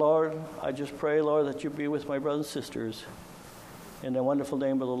 Now, Lord, I just pray, Lord, that you be with my brothers and sisters. In the wonderful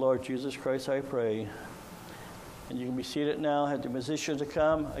name of the Lord Jesus Christ, I pray. And you can be seated now. Have the musicians to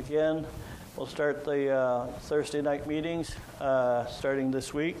come. Again, we'll start the Thursday night meetings starting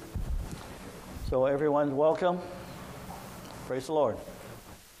this week. So everyone's welcome. Praise the Lord.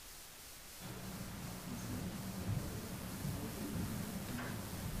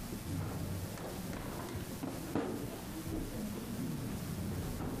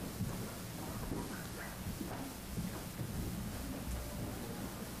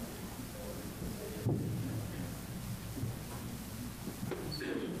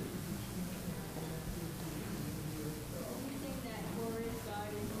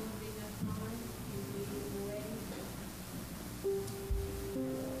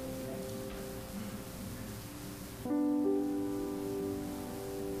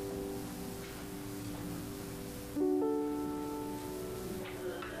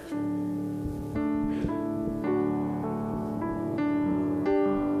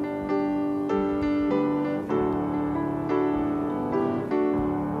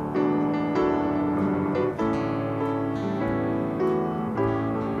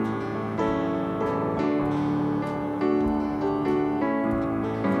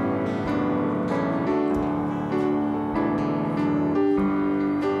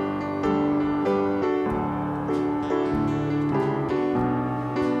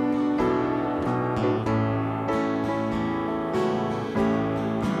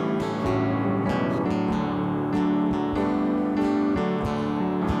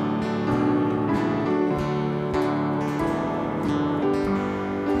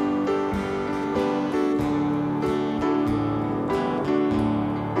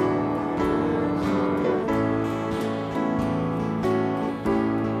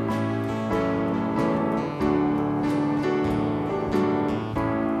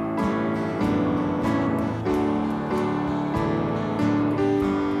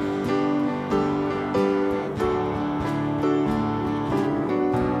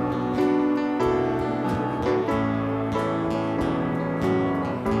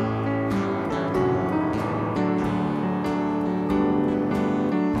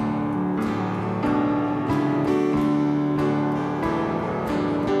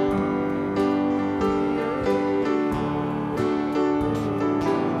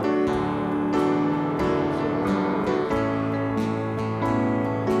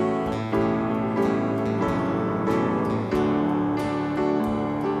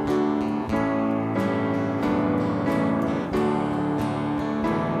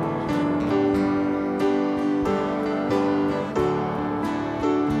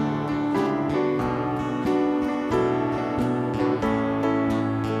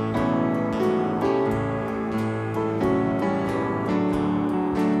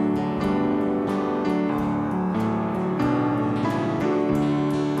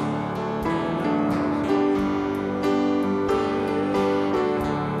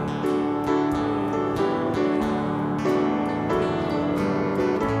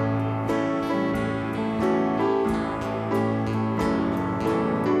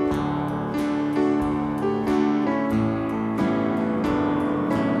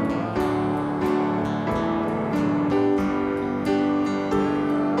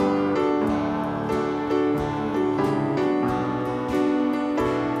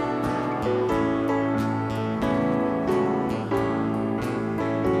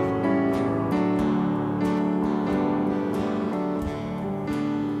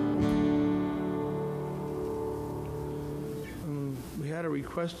 had a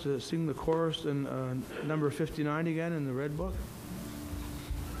request to sing the chorus in number 59 again in the Red Book.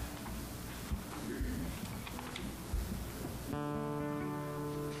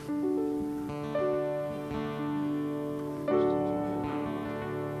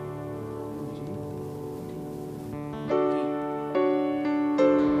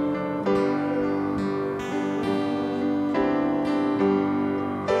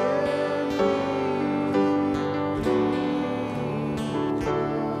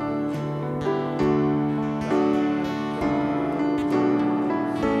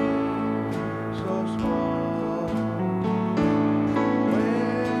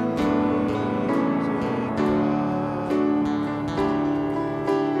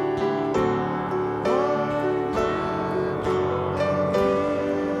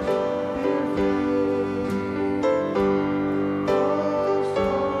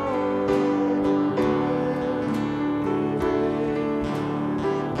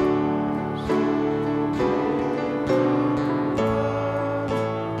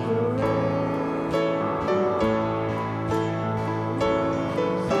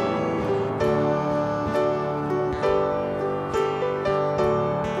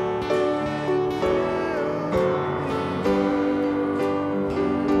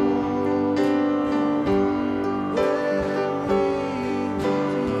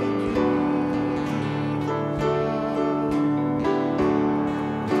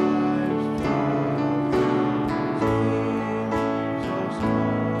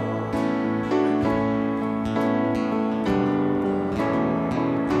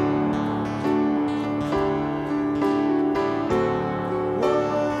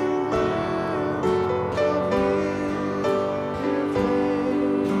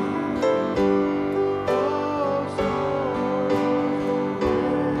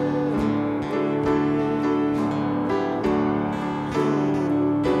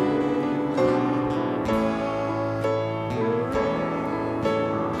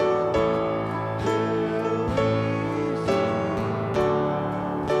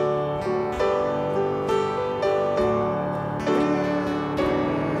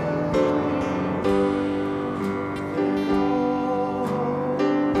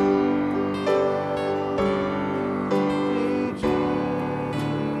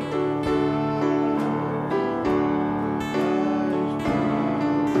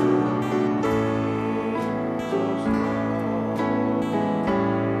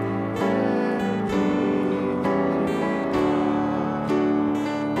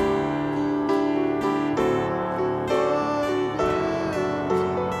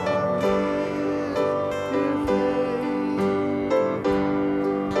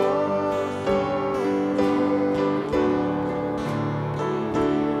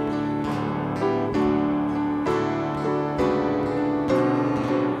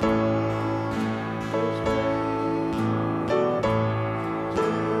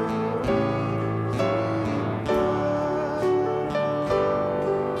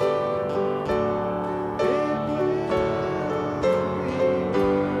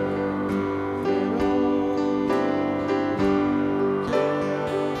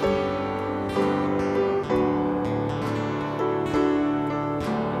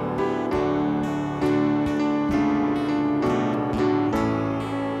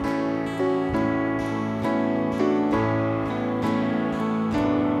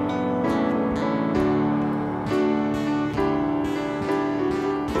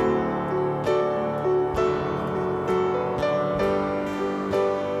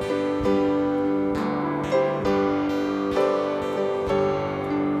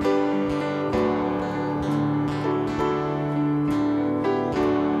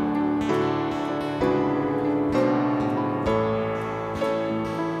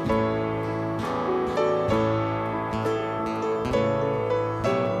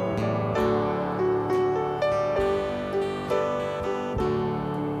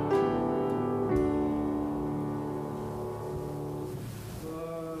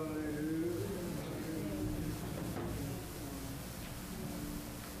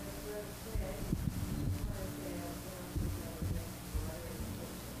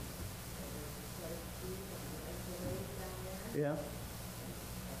 Yeah.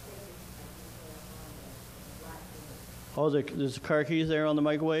 Oh, there's car keys there on the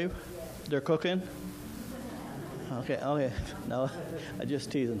microwave? They're cooking? Okay, okay. No, I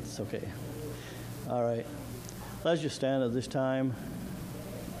just teasing. It's okay. All right. Let's just stand at this time.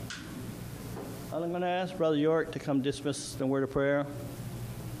 I'm going to ask Brother York to come dismiss the word of prayer.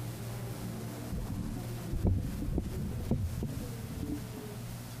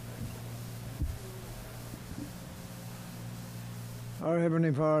 Our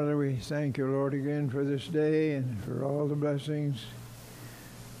Heavenly Father, we thank you, Lord, again for this day and for all the blessings.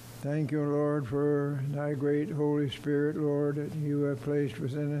 Thank you, Lord, for thy great Holy Spirit, Lord, that you have placed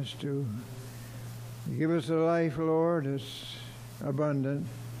within us to give us a life, Lord, that's abundant.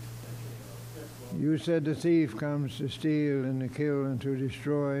 You said the thief comes to steal and to kill and to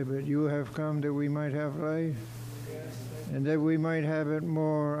destroy, but you have come that we might have life and that we might have it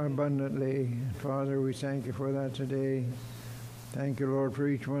more abundantly. Father, we thank you for that today. Thank you, Lord, for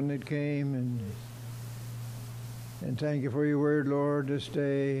each one that came, and thank you for your word, Lord, this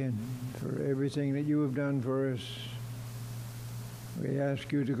day, and for everything that you have done for us. We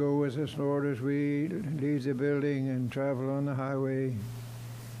ask you to go with us, Lord, as we leave the building and travel on the highway.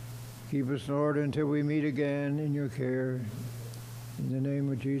 Keep us, Lord, until we meet again in your care. In the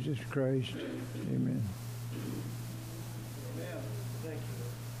name of Jesus Christ, amen. Amen. Thank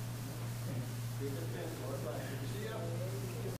you.